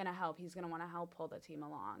gonna help. He's gonna want to help pull the team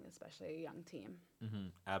along, especially a young team. Mm-hmm.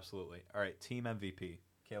 Absolutely. All right, team MVP.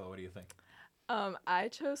 Kayla, what do you think? I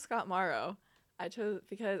chose Scott Morrow. I chose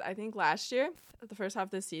because I think last year, the first half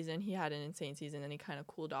of the season, he had an insane season and he kind of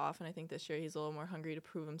cooled off. And I think this year he's a little more hungry to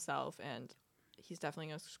prove himself, and he's definitely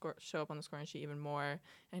going to show up on the scoring sheet even more.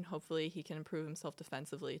 And hopefully he can improve himself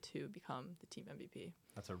defensively to become the team MVP.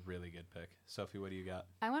 That's a really good pick. Sophie, what do you got?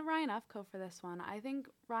 I went Ryan Ufko for this one. I think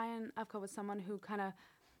Ryan Ufko was someone who kind of,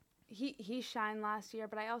 he shined last year,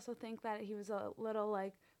 but I also think that he was a little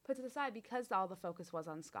put to the side because all the focus was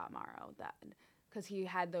on Scott Morrow, because he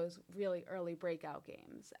had those really early breakout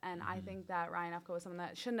games. And I think that Ryan Ufko was someone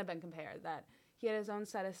that shouldn't have been compared, that he had his own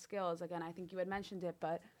set of skills. Again, I think you had mentioned it,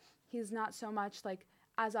 but he's not so much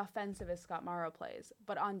as offensive as Scott Morrow plays.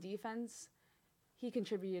 But on defense, he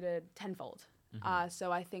contributed tenfold. Mm-hmm.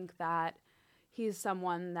 So I think that he's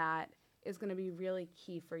someone that is going to be really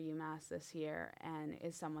key for UMass this year, and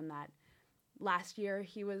is someone that last year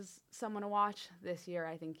he was someone to watch. This year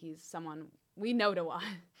I think he's someone we know to watch.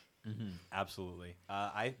 Mm-hmm. Absolutely.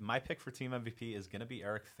 My pick for team MVP is going to be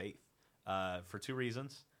Eric Faith for 2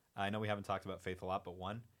 reasons. I know we haven't talked about Faith a lot, but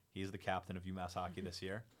one, he's the captain of UMass hockey this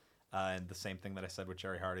year. And the same thing that I said with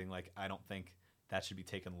Jerry Harding, I don't think that should be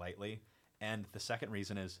taken lightly. And the second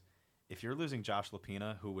reason is if you're losing Josh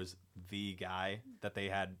Lapina, who was the guy that they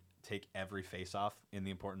had take every face-off in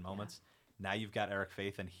the important moments, now you've got Eric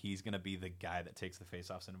Faith, and he's going to be the guy that takes the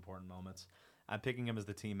face-offs in important moments. I'm picking him as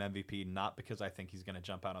the team MVP, not because I think he's going to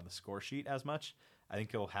jump out on the score sheet as much. I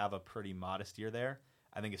think he'll have a pretty modest year there.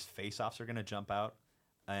 I think his face-offs are going to jump out,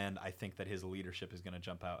 and I think that his leadership is going to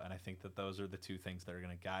jump out, and I think that those are the two things that are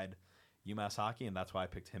going to guide UMass hockey, and that's why I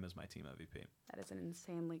picked him as my team MVP. That is an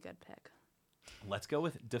insanely good pick. Let's go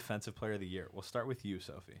with Defensive Player of the Year. We'll start with you,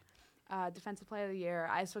 Sophie. Defensive Player of the Year,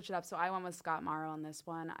 I switched it up, so I went with Scott Morrow on this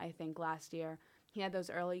one. I think last year he had those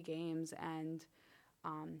early games, and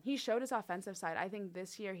he showed his offensive side. I think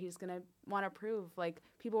this year he's going to want to prove, like,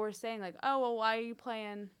 people were saying, like, oh, well, why are you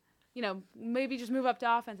playing, maybe just move up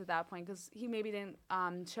to offense at that point, because he maybe didn't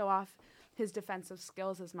show off his defensive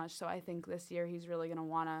skills as much. So I think this year he's really going to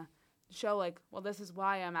want to show, like, well, this is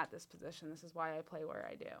why I'm at this position. This is why I play where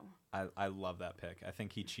I do. I love that pick. I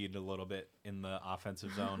think he cheated a little bit in the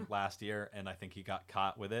offensive zone last year, and I think he got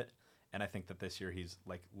caught with it. And I think that this year he's,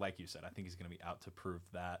 like you said, I think he's going to be out to prove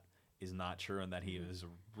that is not true and that he is a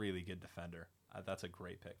really good defender. That's a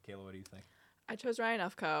great pick. Kayla, what do you think? I chose Ryan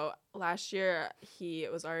Ufko. Last year, he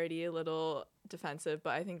was already a little defensive,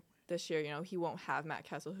 but I think this year, he won't have Matt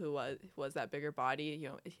Kessel, who was that bigger body.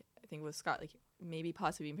 I think with Scott, maybe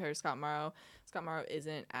possibly compared to Scott Morrow. Scott Morrow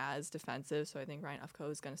isn't as defensive, so I think Ryan Ufko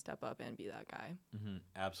is going to step up and be that guy. Mm-hmm,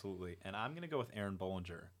 absolutely. And I'm going to go with Aaron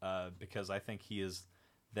Bollinger because I think he is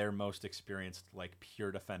their most experienced,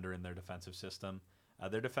 pure defender in their defensive system.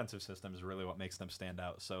 Their defensive system is really what makes them stand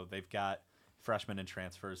out. So they've got freshmen and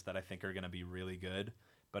transfers that I think are going to be really good.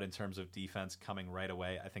 But in terms of defense coming right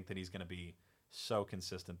away, I think that he's going to be so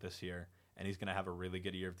consistent this year, and he's going to have a really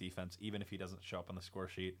good year of defense, even if he doesn't show up on the score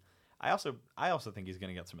sheet. I also think he's going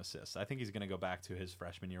to get some assists. I think he's going to go back to his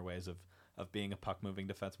freshman year ways of being a puck-moving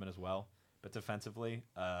defenseman as well. But defensively,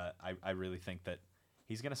 I really think that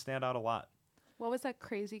he's going to stand out a lot. What was that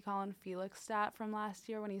crazy Colin Felix stat from last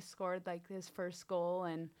year when he scored his first goal?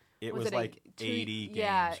 And it was 80 games.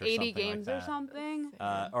 Yeah, or 80 games like or something.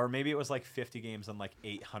 Or maybe it was 50 games in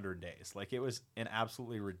 800 days. It was an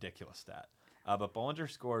absolutely ridiculous stat. But Bollinger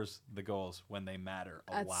scores the goals when they matter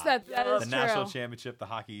a lot. That is the true. National Championship, the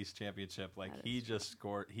Hockey East Championship, he just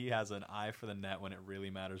scored. He has an eye for the net when it really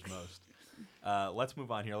matters most. Let's move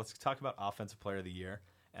on here. Let's talk about Offensive Player of the Year.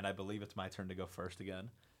 And I believe it's my turn to go first again.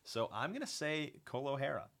 So I'm going to say Cole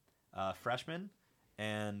O'Hara, freshman,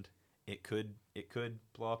 and it could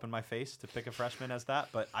blow up in my face to pick a freshman as that,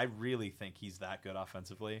 but I really think he's that good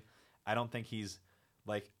offensively. I don't think he's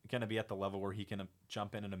going to be at the level where he can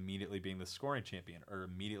jump in and immediately being the scoring champion or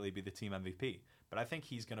immediately be the team MVP, but I think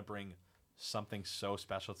he's going to bring something so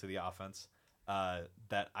special to the offense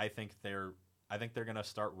that I think they're going to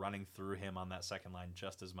start running through him on that second line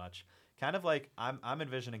just as much. Kind of I'm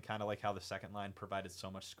envisioning kind of how the second line provided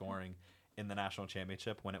so much scoring in the national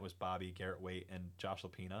championship when it was Bobby, Garrett Waite, and Josh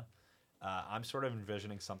Lapina. I'm sort of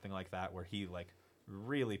envisioning something like that where he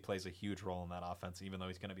really plays a huge role in that offense, even though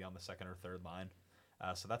he's going to be on the second or third line.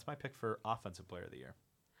 So that's my pick for Offensive Player of the Year.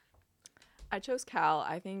 I chose Cal.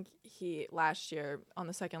 I think last year on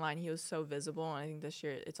the second line, he was so visible, and I think this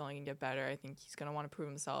year it's only going to get better. I think he's going to want to prove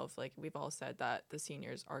himself. We've all said that the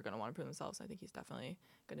seniors are going to want to prove themselves. I think he's definitely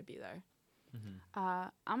going to be there. Mm-hmm.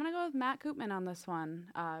 I'm going to go with Matt Koopman on this one.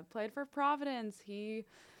 Played for Providence. He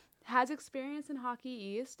has experience in Hockey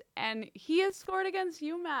East, and he has scored against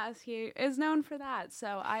UMass. He is known for that.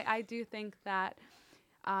 So I do think that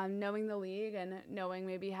knowing the league and knowing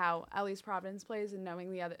maybe how at least Providence plays and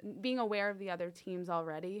knowing being aware of the other teams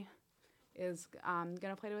already is going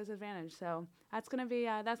to play to his advantage. So that's going to be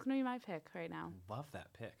my pick right now. Love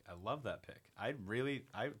that pick. I love that pick. I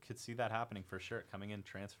could see that happening for sure. Coming in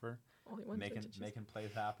transfer, making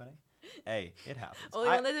plays happening. Hey, it happens. Only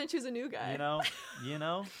one that didn't choose a new guy. You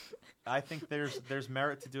know, I think there's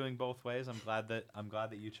merit to doing both ways. I'm glad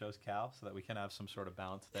that you chose Cal so that we can have some sort of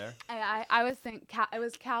balance there. I was thinking it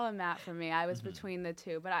was Cal and Matt for me. I was between the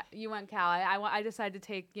two, but you went Cal. I decided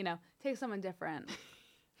to take someone different.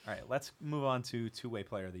 All right, let's move on to two-way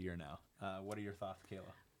player of the year now. What are your thoughts,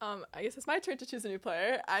 Kayla? I guess it's my turn to choose a new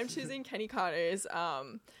player. I'm choosing Kenny Connors.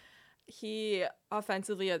 He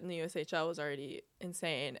offensively in the USHL was already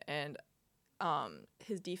insane, and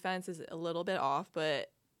his defense is a little bit off,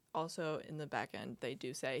 but also in the back end they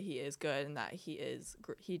do say he is good and that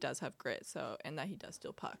he does have grit, and that he does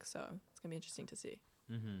steal pucks. So it's gonna be interesting to see.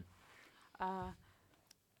 Mm-hmm.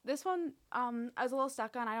 This one I was a little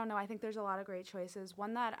stuck on. I don't know. I think there's a lot of great choices.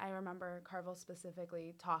 One that I remember Carville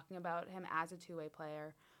specifically talking about him as a two-way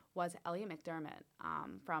player was Elliot McDermott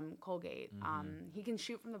from Colgate. Mm-hmm. He can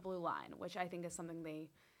shoot from the blue line, which I think is something they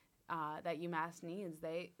that UMass needs.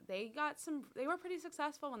 They were pretty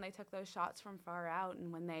successful when they took those shots from far out,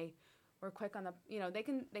 and when they were quick on the, they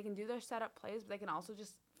can do their setup plays, but they can also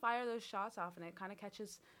just fire those shots off, and it kind of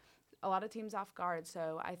catches a lot of teams off guard.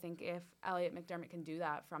 So I think if Elliot McDermott can do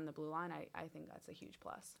that from the blue line, I think that's a huge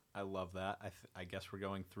plus. I love that. I guess we're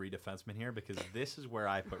going 3 defensemen here because this is where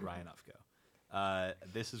I put Ryan Ufko.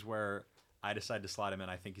 This is where I decided to slot him in.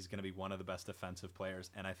 I think he's going to be one of the best defensive players,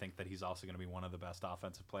 and I think that he's also going to be one of the best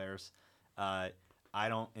offensive players. I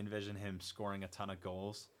don't envision him scoring a ton of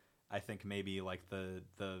goals. I think maybe like the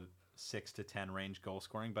 6 to 10 range goal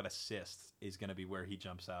scoring, but assists is going to be where he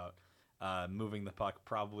jumps out. Moving the puck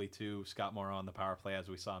probably to Scott Morrow on the power play, as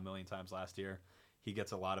we saw a million times last year. He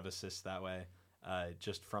gets a lot of assists that way,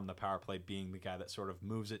 just from the power play being the guy that sort of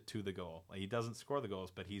moves it to the goal. Like, he doesn't score the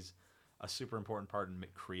goals, but he's a super important part in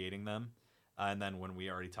creating them. And then when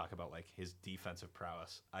we already talk about like his defensive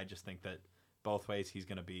prowess, I just think that both ways he's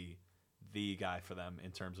going to be the guy for them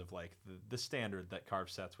in terms of like the standard that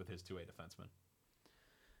Carv sets with his two-way defenseman.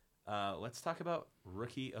 Let's talk about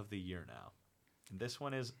Rookie of the Year now. This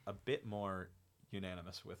one is a bit more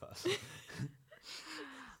unanimous with us.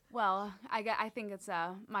 Well, I think it's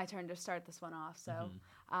my turn to start this one off. So,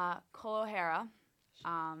 Cole O'Hara.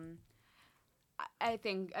 I'm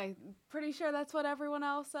pretty sure that's what everyone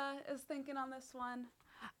else is thinking on this one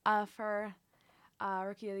for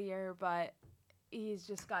Rookie of the Year. But he's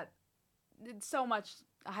just got so much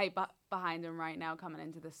hype behind him right now coming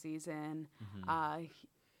into the season.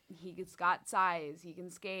 He's got size. He can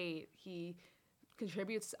skate. He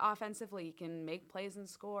contributes offensively. He can make plays and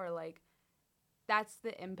score. Like, that's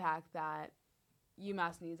the impact that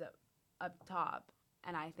UMass needs up top,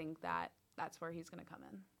 and I think that's where he's going to come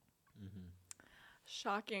in.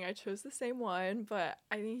 Shocking. I chose the same one, but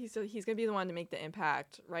I think he's going to be the one to make the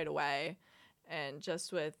impact right away. And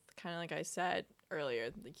just with kind of like I said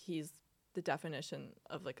earlier, like, he's the definition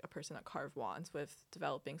of like a person that Carv wants, with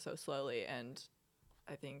developing so slowly, and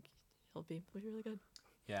I think he'll be really good.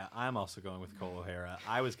 Yeah, I'm also going with Cole O'Hara.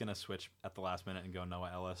 I was going to switch at the last minute and go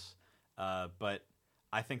Noah Ellis, but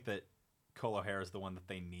I think that Cole O'Hara is the one that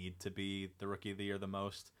they need to be the Rookie of the Year the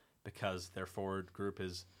most, because their forward group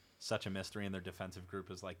is such a mystery and their defensive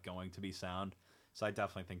group is like going to be sound. So I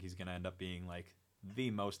definitely think he's going to end up being like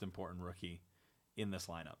the most important rookie in this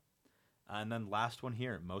lineup. And then last one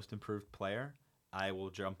here, most improved player. I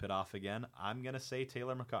will jump it off again. I'm going to say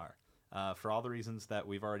Taylor McCarr. For all the reasons that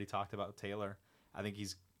we've already talked about Taylor, I think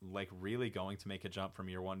he's like really going to make a jump from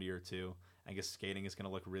year 1 to year 2. I guess skating is going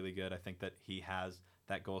to look really good. I think that he has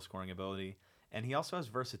that goal scoring ability, and he also has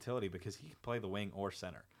versatility because he can play the wing or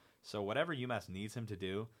center. So whatever UMass needs him to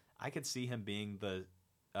do, I could see him being the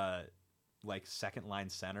like second line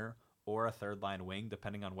center or a third line wing,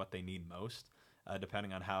 depending on what they need most,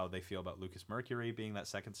 depending on how they feel about Lucas Mercury being that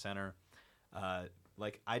second center.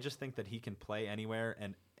 Like, I just think that he can play anywhere,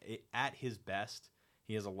 and at his best,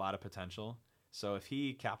 he has a lot of potential. So if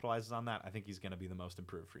he capitalizes on that, I think he's going to be the most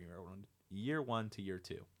improved for year 1 to year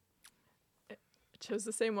 2. I chose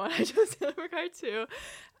the same one. I chose Taylor McCarr too.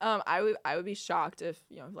 I would be shocked if,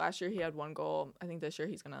 last year he had 1 goal. I think this year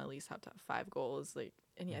he's going to at least have to have 5 goals. Like,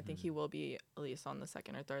 and I think he will be at least on the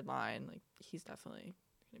second or third line. Like, he's definitely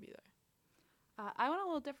going to be there. I went a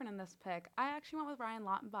little different in this pick. I actually went with Ryan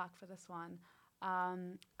Lautenbach for this one.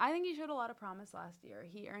 I think he showed a lot of promise last year.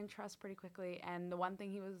 He earned trust pretty quickly, and the one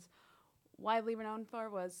thing he was widely known for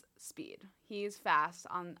was speed. He's fast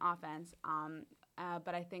on offense,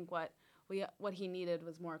 but I think what he needed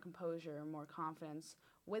was more composure, more confidence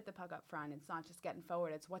with the puck up front. It's not just getting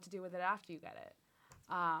forward, it's what to do with it after you get it.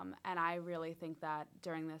 And I really think that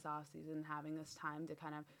during this offseason, having this time to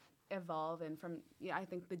kind of evolve, and I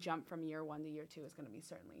think the jump from year 1 to year 2 is going to be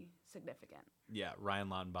certainly significant. Yeah, Ryan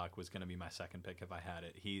Lautenbach was going to be my second pick if I had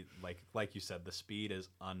it. He, like you said, the speed is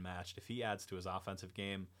unmatched. If he adds to his offensive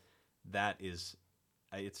game,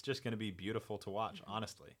 it's just going to be beautiful to watch,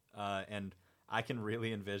 honestly. And I can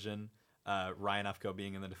really envision Ryan Ufko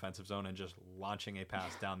being in the defensive zone and just launching a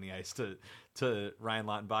pass down the ice to Ryan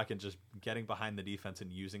Lautenbach and just getting behind the defense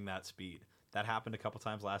and using that speed. That happened a couple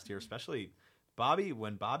times last year, especially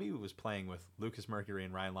when Bobby was playing with Lucas Mercury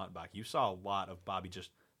and Ryan Lautenbach. You saw a lot of Bobby just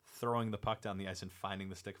throwing the puck down the ice and finding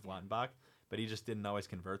the stick of Lautenbach, but he just didn't always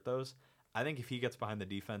convert those. I think if he gets behind the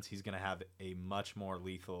defense, he's going to have a much more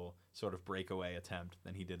lethal sort of breakaway attempt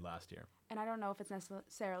than he did last year. And I don't know if it's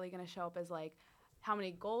necessarily going to show up as like how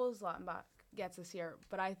many goals Lautenbach gets this year,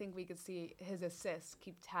 but I think we could see his assists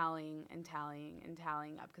keep tallying and tallying and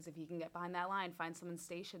tallying up, because if he can get behind that line, find someone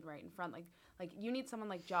stationed right in front, like you need someone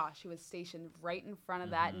like Josh who was stationed right in front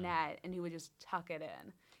of that net and who would just tuck it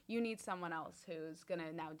in. You need someone else who's going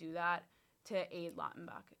to now do that to aid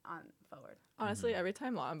Lautenbach on forward. Honestly, every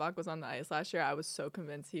time Lautenbach was on the ice last year, I was so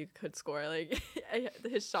convinced he could score. Like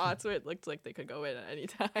his shots, where it looked like they could go in at any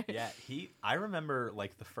time. Yeah, I remember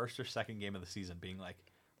like the first or second game of the season being like,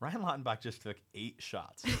 Ryan Lautenbach just took 8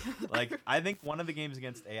 shots. Like I think one of the games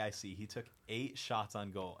against AIC, he took 8 shots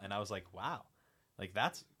on goal, and I was like, wow, like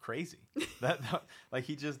that's crazy. that like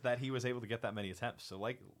he was able to get that many attempts. So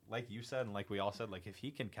like you said, and like we all said, like if he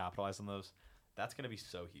can capitalize on those, that's going to be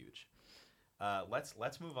so huge.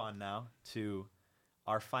 Let's move on now to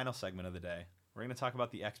our final segment of the day. We're going to talk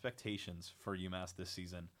about the expectations for UMass this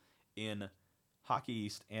season in Hockey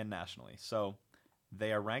East and nationally. So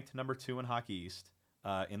they are ranked number 2 in Hockey East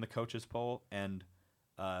in the coaches poll, and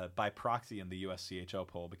by proxy in the USCHO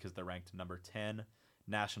poll, because they're ranked number 10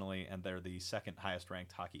 nationally, and they're the second highest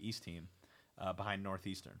ranked Hockey East team behind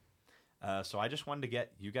Northeastern. So I just wanted to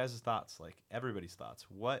get you guys' thoughts, like everybody's thoughts.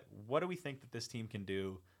 What do we think that this team can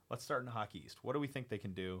do? Let's start in Hockey East. What do we think they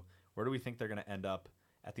can do? Where do we think they're going to end up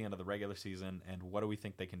at the end of the regular season? And what do we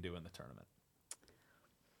think they can do in the tournament?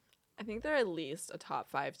 I think they're at least a top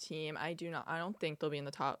 5 team. I don't think they'll be in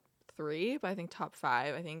the top 3, but I think top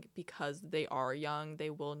 5. I think because they are young, they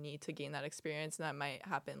will need to gain that experience, and that might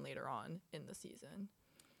happen later on in the season.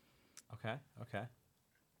 Okay.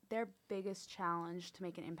 Their biggest challenge to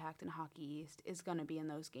make an impact in Hockey East is going to be in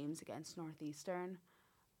those games against Northeastern,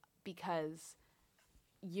 because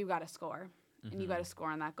you got to score, and you got to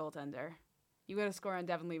score on that goaltender. You got to score on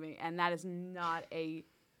Devin Levy, and that is not a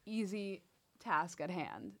easy task at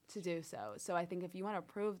hand to do so. So I think if you want to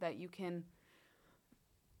prove that you can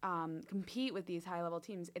compete with these high-level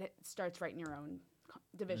teams, it starts right in your own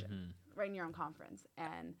division, right in your own conference,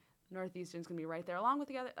 and Northeastern's going to be right there along with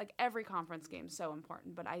the other. Like every conference game is so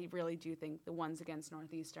important, but I really do think the ones against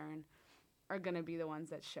Northeastern are going to be the ones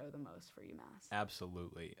that show the most for UMass.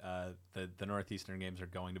 Absolutely. The Northeastern games are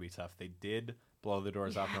going to be tough. They did blow the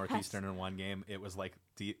doors off Northeastern in one game. It was like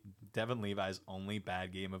Devin Levi's only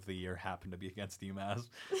bad game of the year happened to be against UMass,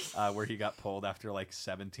 where he got pulled after like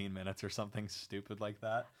 17 minutes or something stupid like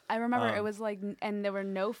that. I remember it was like, and there were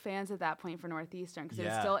no fans at that point for Northeastern, because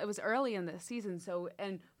it was early in the season.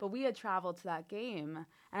 But we had traveled to that game,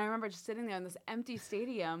 and I remember just sitting there in this empty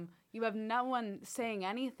stadium. You have no one saying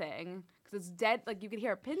anything because it's dead. Like you could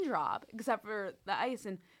hear a pin drop except for the ice,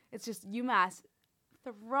 and it's just UMass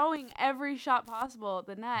throwing every shot possible at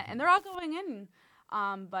the net, and they're all going in.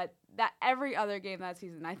 But that every other game that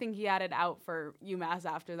season, I think he had it out for UMass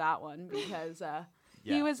after that one, because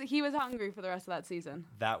he was hungry for the rest of that season.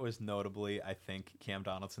 That was notably, I think, Cam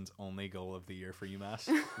Donaldson's only goal of the year for UMass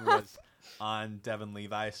was on Devin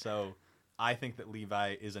Levi. So I think that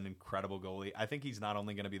Levi is an incredible goalie. I think he's not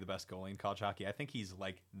only going to be the best goalie in college hockey, I think he's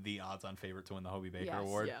like the odds-on favorite to win the Hobie Baker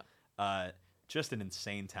Award. Yeah. Just an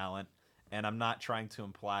insane talent. And I'm not trying to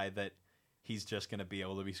imply that he's just going to be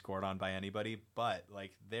able to be scored on by anybody, but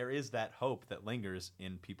like there is that hope that lingers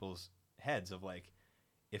in people's heads of like,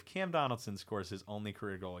 if Cam Donaldson scores his only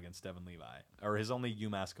career goal against Devin Levi, or his only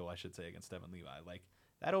UMass goal, I should say, against Devin Levi, like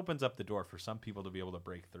that opens up the door for some people to be able to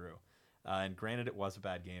break through. And granted, it was a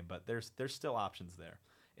bad game, but there's still options there.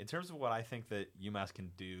 In terms of what I think that UMass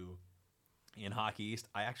can do in Hockey East,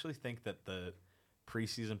 I actually think that the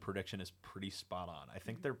preseason prediction is pretty spot on. I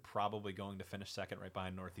think they're probably going to finish second right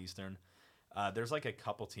behind Northeastern. There's like a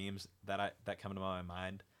couple teams that come to my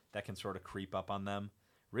mind that can sort of creep up on them.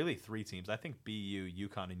 Really 3 teams. I think BU,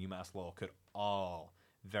 UConn, and UMass Lowell could all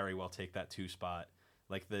very well take that 2 spot.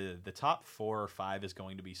 Like the top 4 or 5 is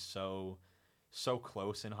going to be so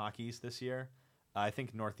close in Hockey East this year. I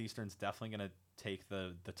think Northeastern's definitely going to take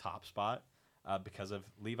the top spot because of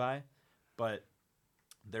Levi, but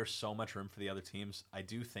there's so much room for the other teams. I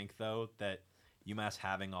do think, though, that UMass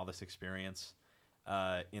having all this experience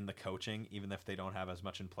in the coaching, even if they don't have as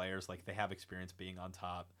much in players, like they have experience being on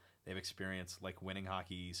top. They have experience like winning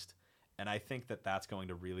Hockey East. And I think that that's going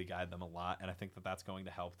to really guide them a lot. And I think that that's going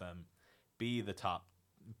to help them be in the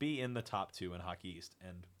top 2 in Hockey East.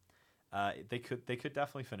 And they could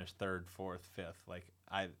definitely finish 3rd, 4th,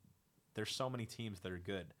 5th. There's so many teams that are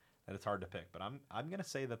good that it's hard to pick, but I'm going to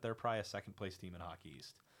say that they're probably a second place team in Hockey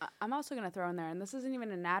East. I'm also going to throw in there, and this isn't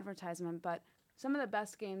even an advertisement, but some of the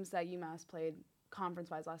best games that UMass played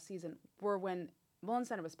conference-wise last season were when Mullen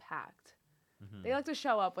Center was packed. Mm-hmm. They like to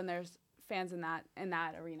show up when there's fans in that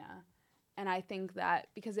arena, and I think that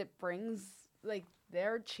because it brings, like,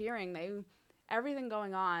 they're cheering, everything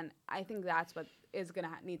going on, I think that's what is going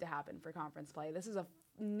to need to happen for conference play. This is a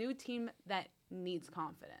new team that needs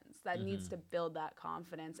confidence, that needs to build that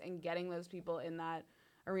confidence, and getting those people in that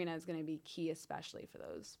arena is going to be key, especially for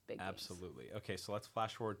those big games. Absolutely. Okay, so let's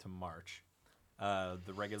flash forward to March.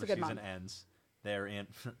 The regular season ends. They're in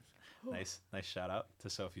Nice shout out to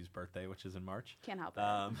Sophie's birthday, which is in March. Can't help it.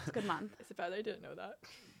 It's a good month. It's bad I didn't know that.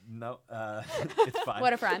 No, it's fine.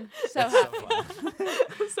 What a friend. So It's happy. so fun.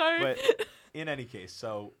 I'm sorry. But in any case,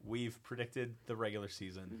 so we've predicted the regular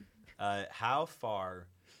season. How far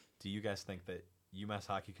do you guys think that UMass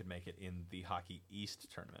hockey could make it in the Hockey East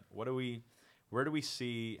tournament? How do we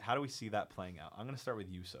see that playing out? I'm going to start with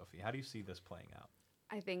you, Sophie. How do you see this playing out?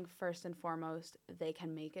 I think first and foremost, they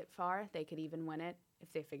can make it far. They could even win it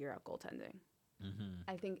if they figure out goaltending. Mm-hmm.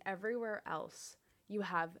 I think everywhere else, you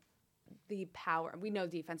have the power. We know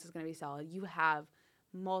defense is going to be solid. You have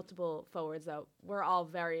multiple forwards that we're all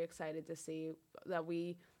very excited to see, that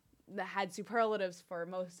had superlatives for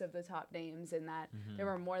most of the top names, in that there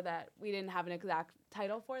were more that we didn't have an exact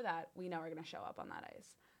title for that we know are going to show up on that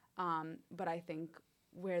ice. But I think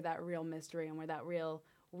where that real mystery and where that real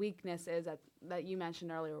weakness is that you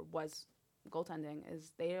mentioned earlier was goaltending.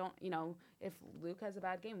 Is they don't, if Luke has a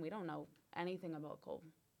bad game, we don't know anything about Cole.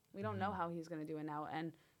 We don't know how he's going to do it now,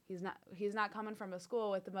 and he's not coming from a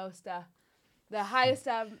school with the highest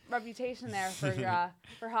reputation there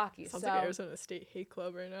for hockey. Sounds so like Arizona State hate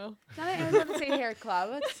club right now. it's not an Arizona State hair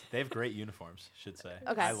club. They have great uniforms, should say.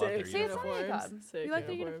 Okay. I love their Sick. See, it's not a uniforms. hair club. Sick You like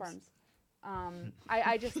their uniforms. uniforms.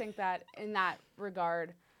 I just think that in that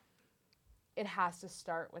regard, it has to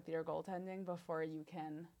start with your goaltending before you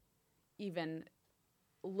can even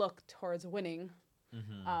look towards winning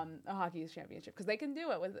a Hockey East championship, because they can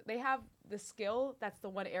do it. They have the skill. That's the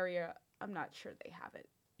one area I'm not sure they have it.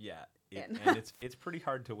 Yeah, in. and it's pretty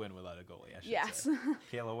hard to win without a goalie, I should Yes. say.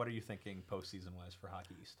 Kayla, what are you thinking postseason-wise for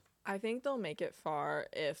Hockey East? I think they'll make it far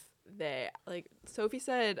if they, like Sophie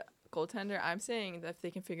said, goaltender. I'm saying that if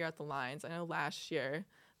they can figure out the lines. I know last year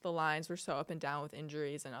the lines were so up and down with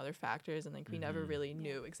injuries and other factors, and we never really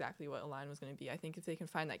knew exactly what a line was going to be. I think if they can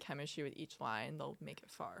find that chemistry with each line, they'll make it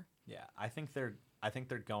far. Yeah, I think they're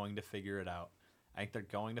going to figure it out. I think they're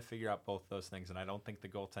going to figure out both those things, and I don't think the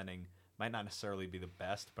goaltending might not necessarily be the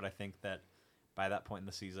best, but I think that by that point in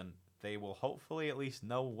the season, they will hopefully at least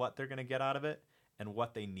know what they're going to get out of it and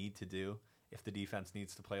what they need to do. If the defense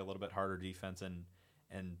needs to play a little bit harder defense and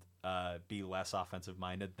be less offensive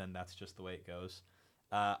minded, then that's just the way it goes.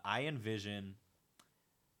 I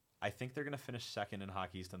think they're going to finish second in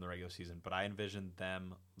Hockey East in the regular season, but I envision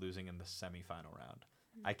them losing in the semifinal round.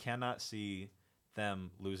 I cannot see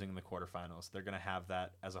them losing in the quarterfinals. They're going to have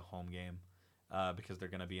that as a home game because they're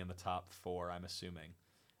going to be in the top 4, I'm assuming.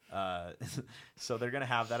 So they're going to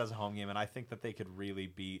have that as a home game, and I think that they could really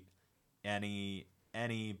beat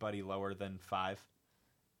anybody lower than 5.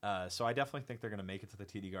 So I definitely think they're going to make it to the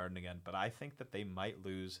TD Garden again, but I think that they might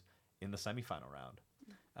lose in the semifinal round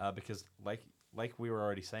because like we were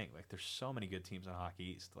already saying, like there's so many good teams in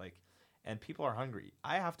Hockey East, and people are hungry.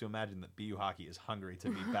 I have to imagine that BU hockey is hungry to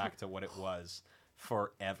be back to what it was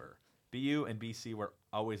forever. BU and BC were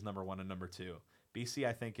always number 1 and number 2. BC,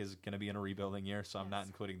 I think, is going to be in a rebuilding year, so I'm not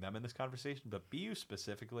including them in this conversation. But BU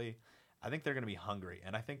specifically, I think they're going to be hungry.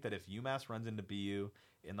 And I think that if UMass runs into BU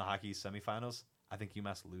in the Hockey East semifinals, I think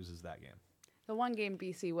UMass loses that game. The one game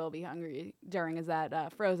BC will be hungry during is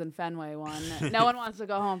that Frozen Fenway one. No one wants to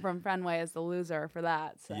go home from Fenway as the loser for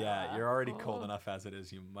that. So, Yeah, you're already cold enough as it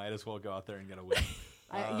is. You might as well go out there and get a win.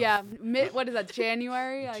 What is that,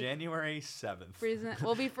 January? January 7th. Freezing.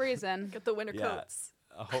 We'll be freezing. Get the winter coats.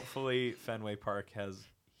 Hopefully Fenway Park has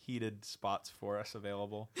heated spots for us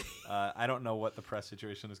available. I don't know what the press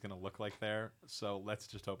situation is going to look like there, so let's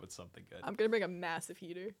just hope it's something good. I'm going to bring a massive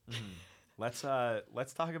heater. Let's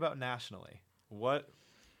talk about nationally.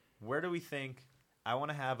 Where do we think? I want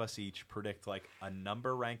to have us each predict like a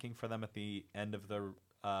number ranking for them at the end of the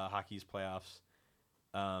hockey's playoffs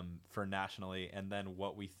for nationally, and then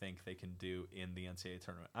what we think they can do in the NCAA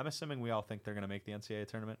tournament. I'm assuming we all think they're going to make the NCAA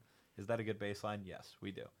tournament. Is that a good baseline? Yes,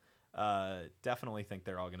 we do. Definitely think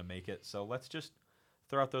they're all going to make it. So let's just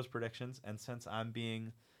throw out those predictions. And since I'm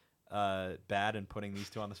being bad and putting these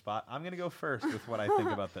two on the spot, I'm going to go first with what I think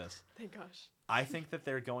about this. Thank gosh. I think that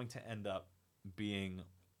they're going to end up being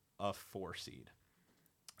a 4 seed.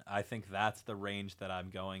 I think that's the range that I'm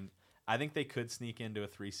going. I think they could sneak into a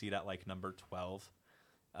 3 seed at like number 12.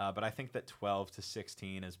 But I think that 12 to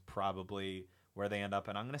 16 is probably where they end up.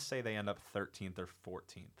 And I'm going to say they end up 13th or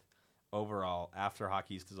 14th overall after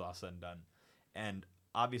Hockey East is all said and done. And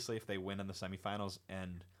obviously if they win in the semifinals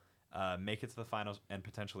and make it to the finals and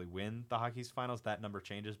potentially win the Hockey East finals, that number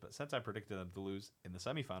changes. But since I predicted them to lose in the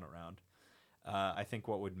semifinal round, I think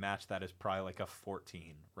what would match that is probably like a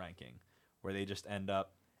 14 ranking where they just end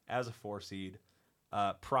up as a 4 seed,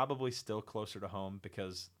 probably still closer to home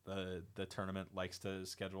because the tournament likes to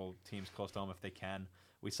schedule teams close to home if they can.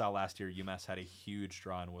 We saw last year UMass had a huge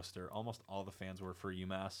draw in Worcester. Almost all the fans were for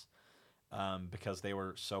UMass. because they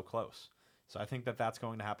were so close. So I think that that's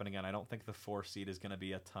going to happen again. I don't think the 4 seed is going to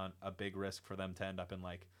be a big risk for them to end up in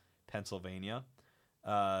like Pennsylvania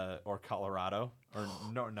or Colorado or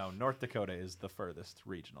North Dakota is the furthest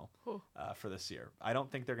regional for this year. I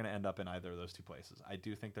don't think they're going to end up in either of those 2 places. I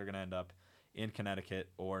do think they're going to end up in Connecticut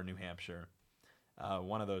or New Hampshire,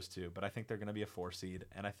 one of those 2. But I think they're going to be a 4 seed,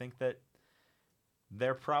 and I think that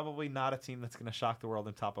they're probably not a team that's going to shock the world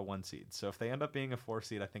and top a 1 seed. So if they end up being a 4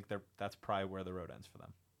 seed, I think that's probably where the road ends for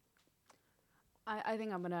them. I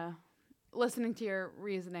think I'm going to, listening to your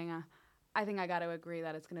reasoning, I think I got to agree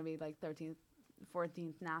that it's going to be like 13th,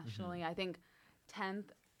 14th nationally. Mm-hmm. I think 10th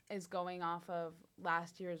is going off of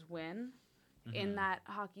last year's win in that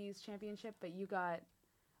Hockey East Championship, but you got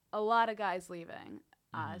a lot of guys leaving.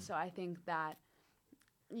 So I think that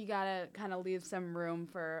you got to kind of leave some room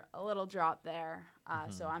for a little drop there.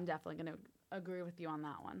 So I'm definitely going to agree with you on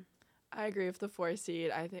that one. I agree with the 4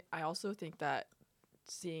 seed. I also think that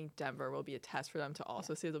seeing Denver will be a test for them to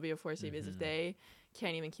also see they'll be a 4 seed because if they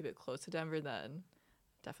can't even keep it close to Denver, then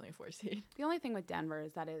definally a 4 seed. The only thing with Denver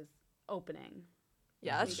is that is opening.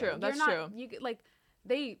 Yeah, that's true. That's true.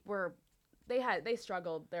 They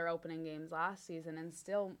struggled their opening games last season and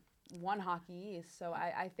still won Hockey East. So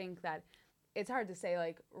I think that it's hard to say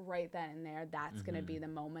like right then and there that's going to be the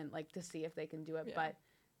moment like to see if they can do it. Yeah. But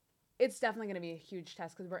it's definitely going to be a huge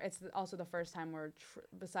test because it's also the first time we're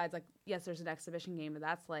besides like yes, there's an exhibition game, but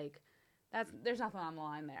there's nothing on the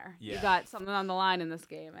line there. Yeah. You got something on the line in this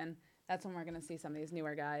game, and that's when we're going to see some of these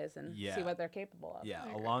newer guys and see what they're capable of. Yeah,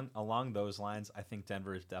 along those lines, I think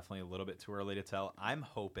Denver is definitely a little bit too early to tell. I'm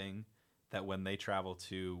hoping that when they travel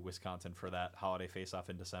to Wisconsin for that holiday face-off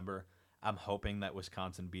in December, I'm hoping that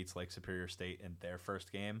Wisconsin beats Lake Superior State in their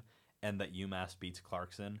first game and that UMass beats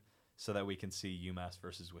Clarkson so that we can see UMass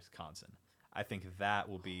versus Wisconsin. I think that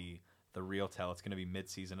will be the real tell. It's going to be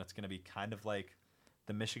mid-season. It's going to be kind of like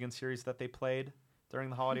the Michigan series that they played during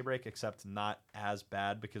the holiday break, except not as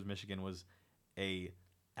bad because Michigan was a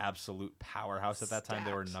absolute powerhouse at that time.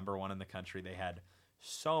 They were number 1 in the country. They had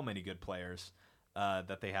so many good players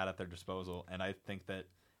that they had at their disposal, and I think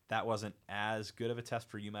that wasn't as good of a test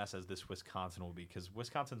for UMass as this Wisconsin will be because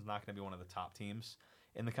Wisconsin's not going to be one of the top teams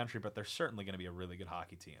in the country, but they're certainly going to be a really good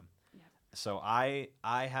hockey team. Yep. So I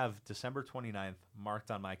have December 29th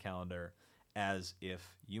marked on my calendar as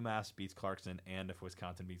if UMass beats Clarkson and if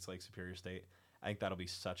Wisconsin beats Lake Superior State. I think that'll be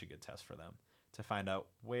such a good test for them to find out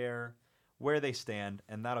where they stand,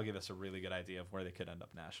 and that'll give us a really good idea of where they could end up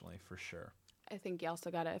nationally for sure. I think you also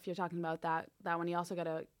got to, if you're talking about that one, you also got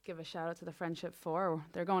to give a shout out to the Friendship 4.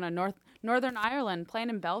 They're going to Northern Ireland, playing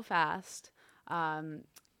in Belfast,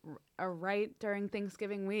 right during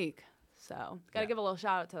Thanksgiving week. So got to give a little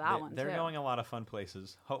shout out to that one. They're going a lot of fun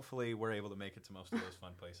places. Hopefully, we're able to make it to most of those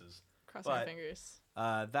fun places. Cross our fingers.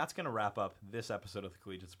 That's going to wrap up this episode of the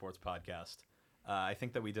Collegiate Sports Podcast. I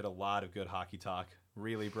think that we did a lot of good hockey talk.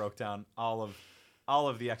 Really broke down all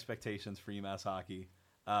of the expectations for UMass hockey,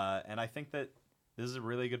 and I think that this is a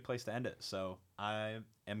really good place to end it. So I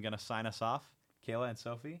am going to sign us off. Kayla and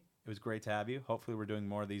Sophie, it was great to have you. Hopefully we're doing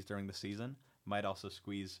more of these during the season. Might also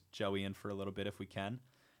squeeze Joey in for a little bit if we can.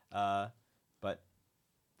 But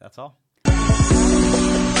that's all.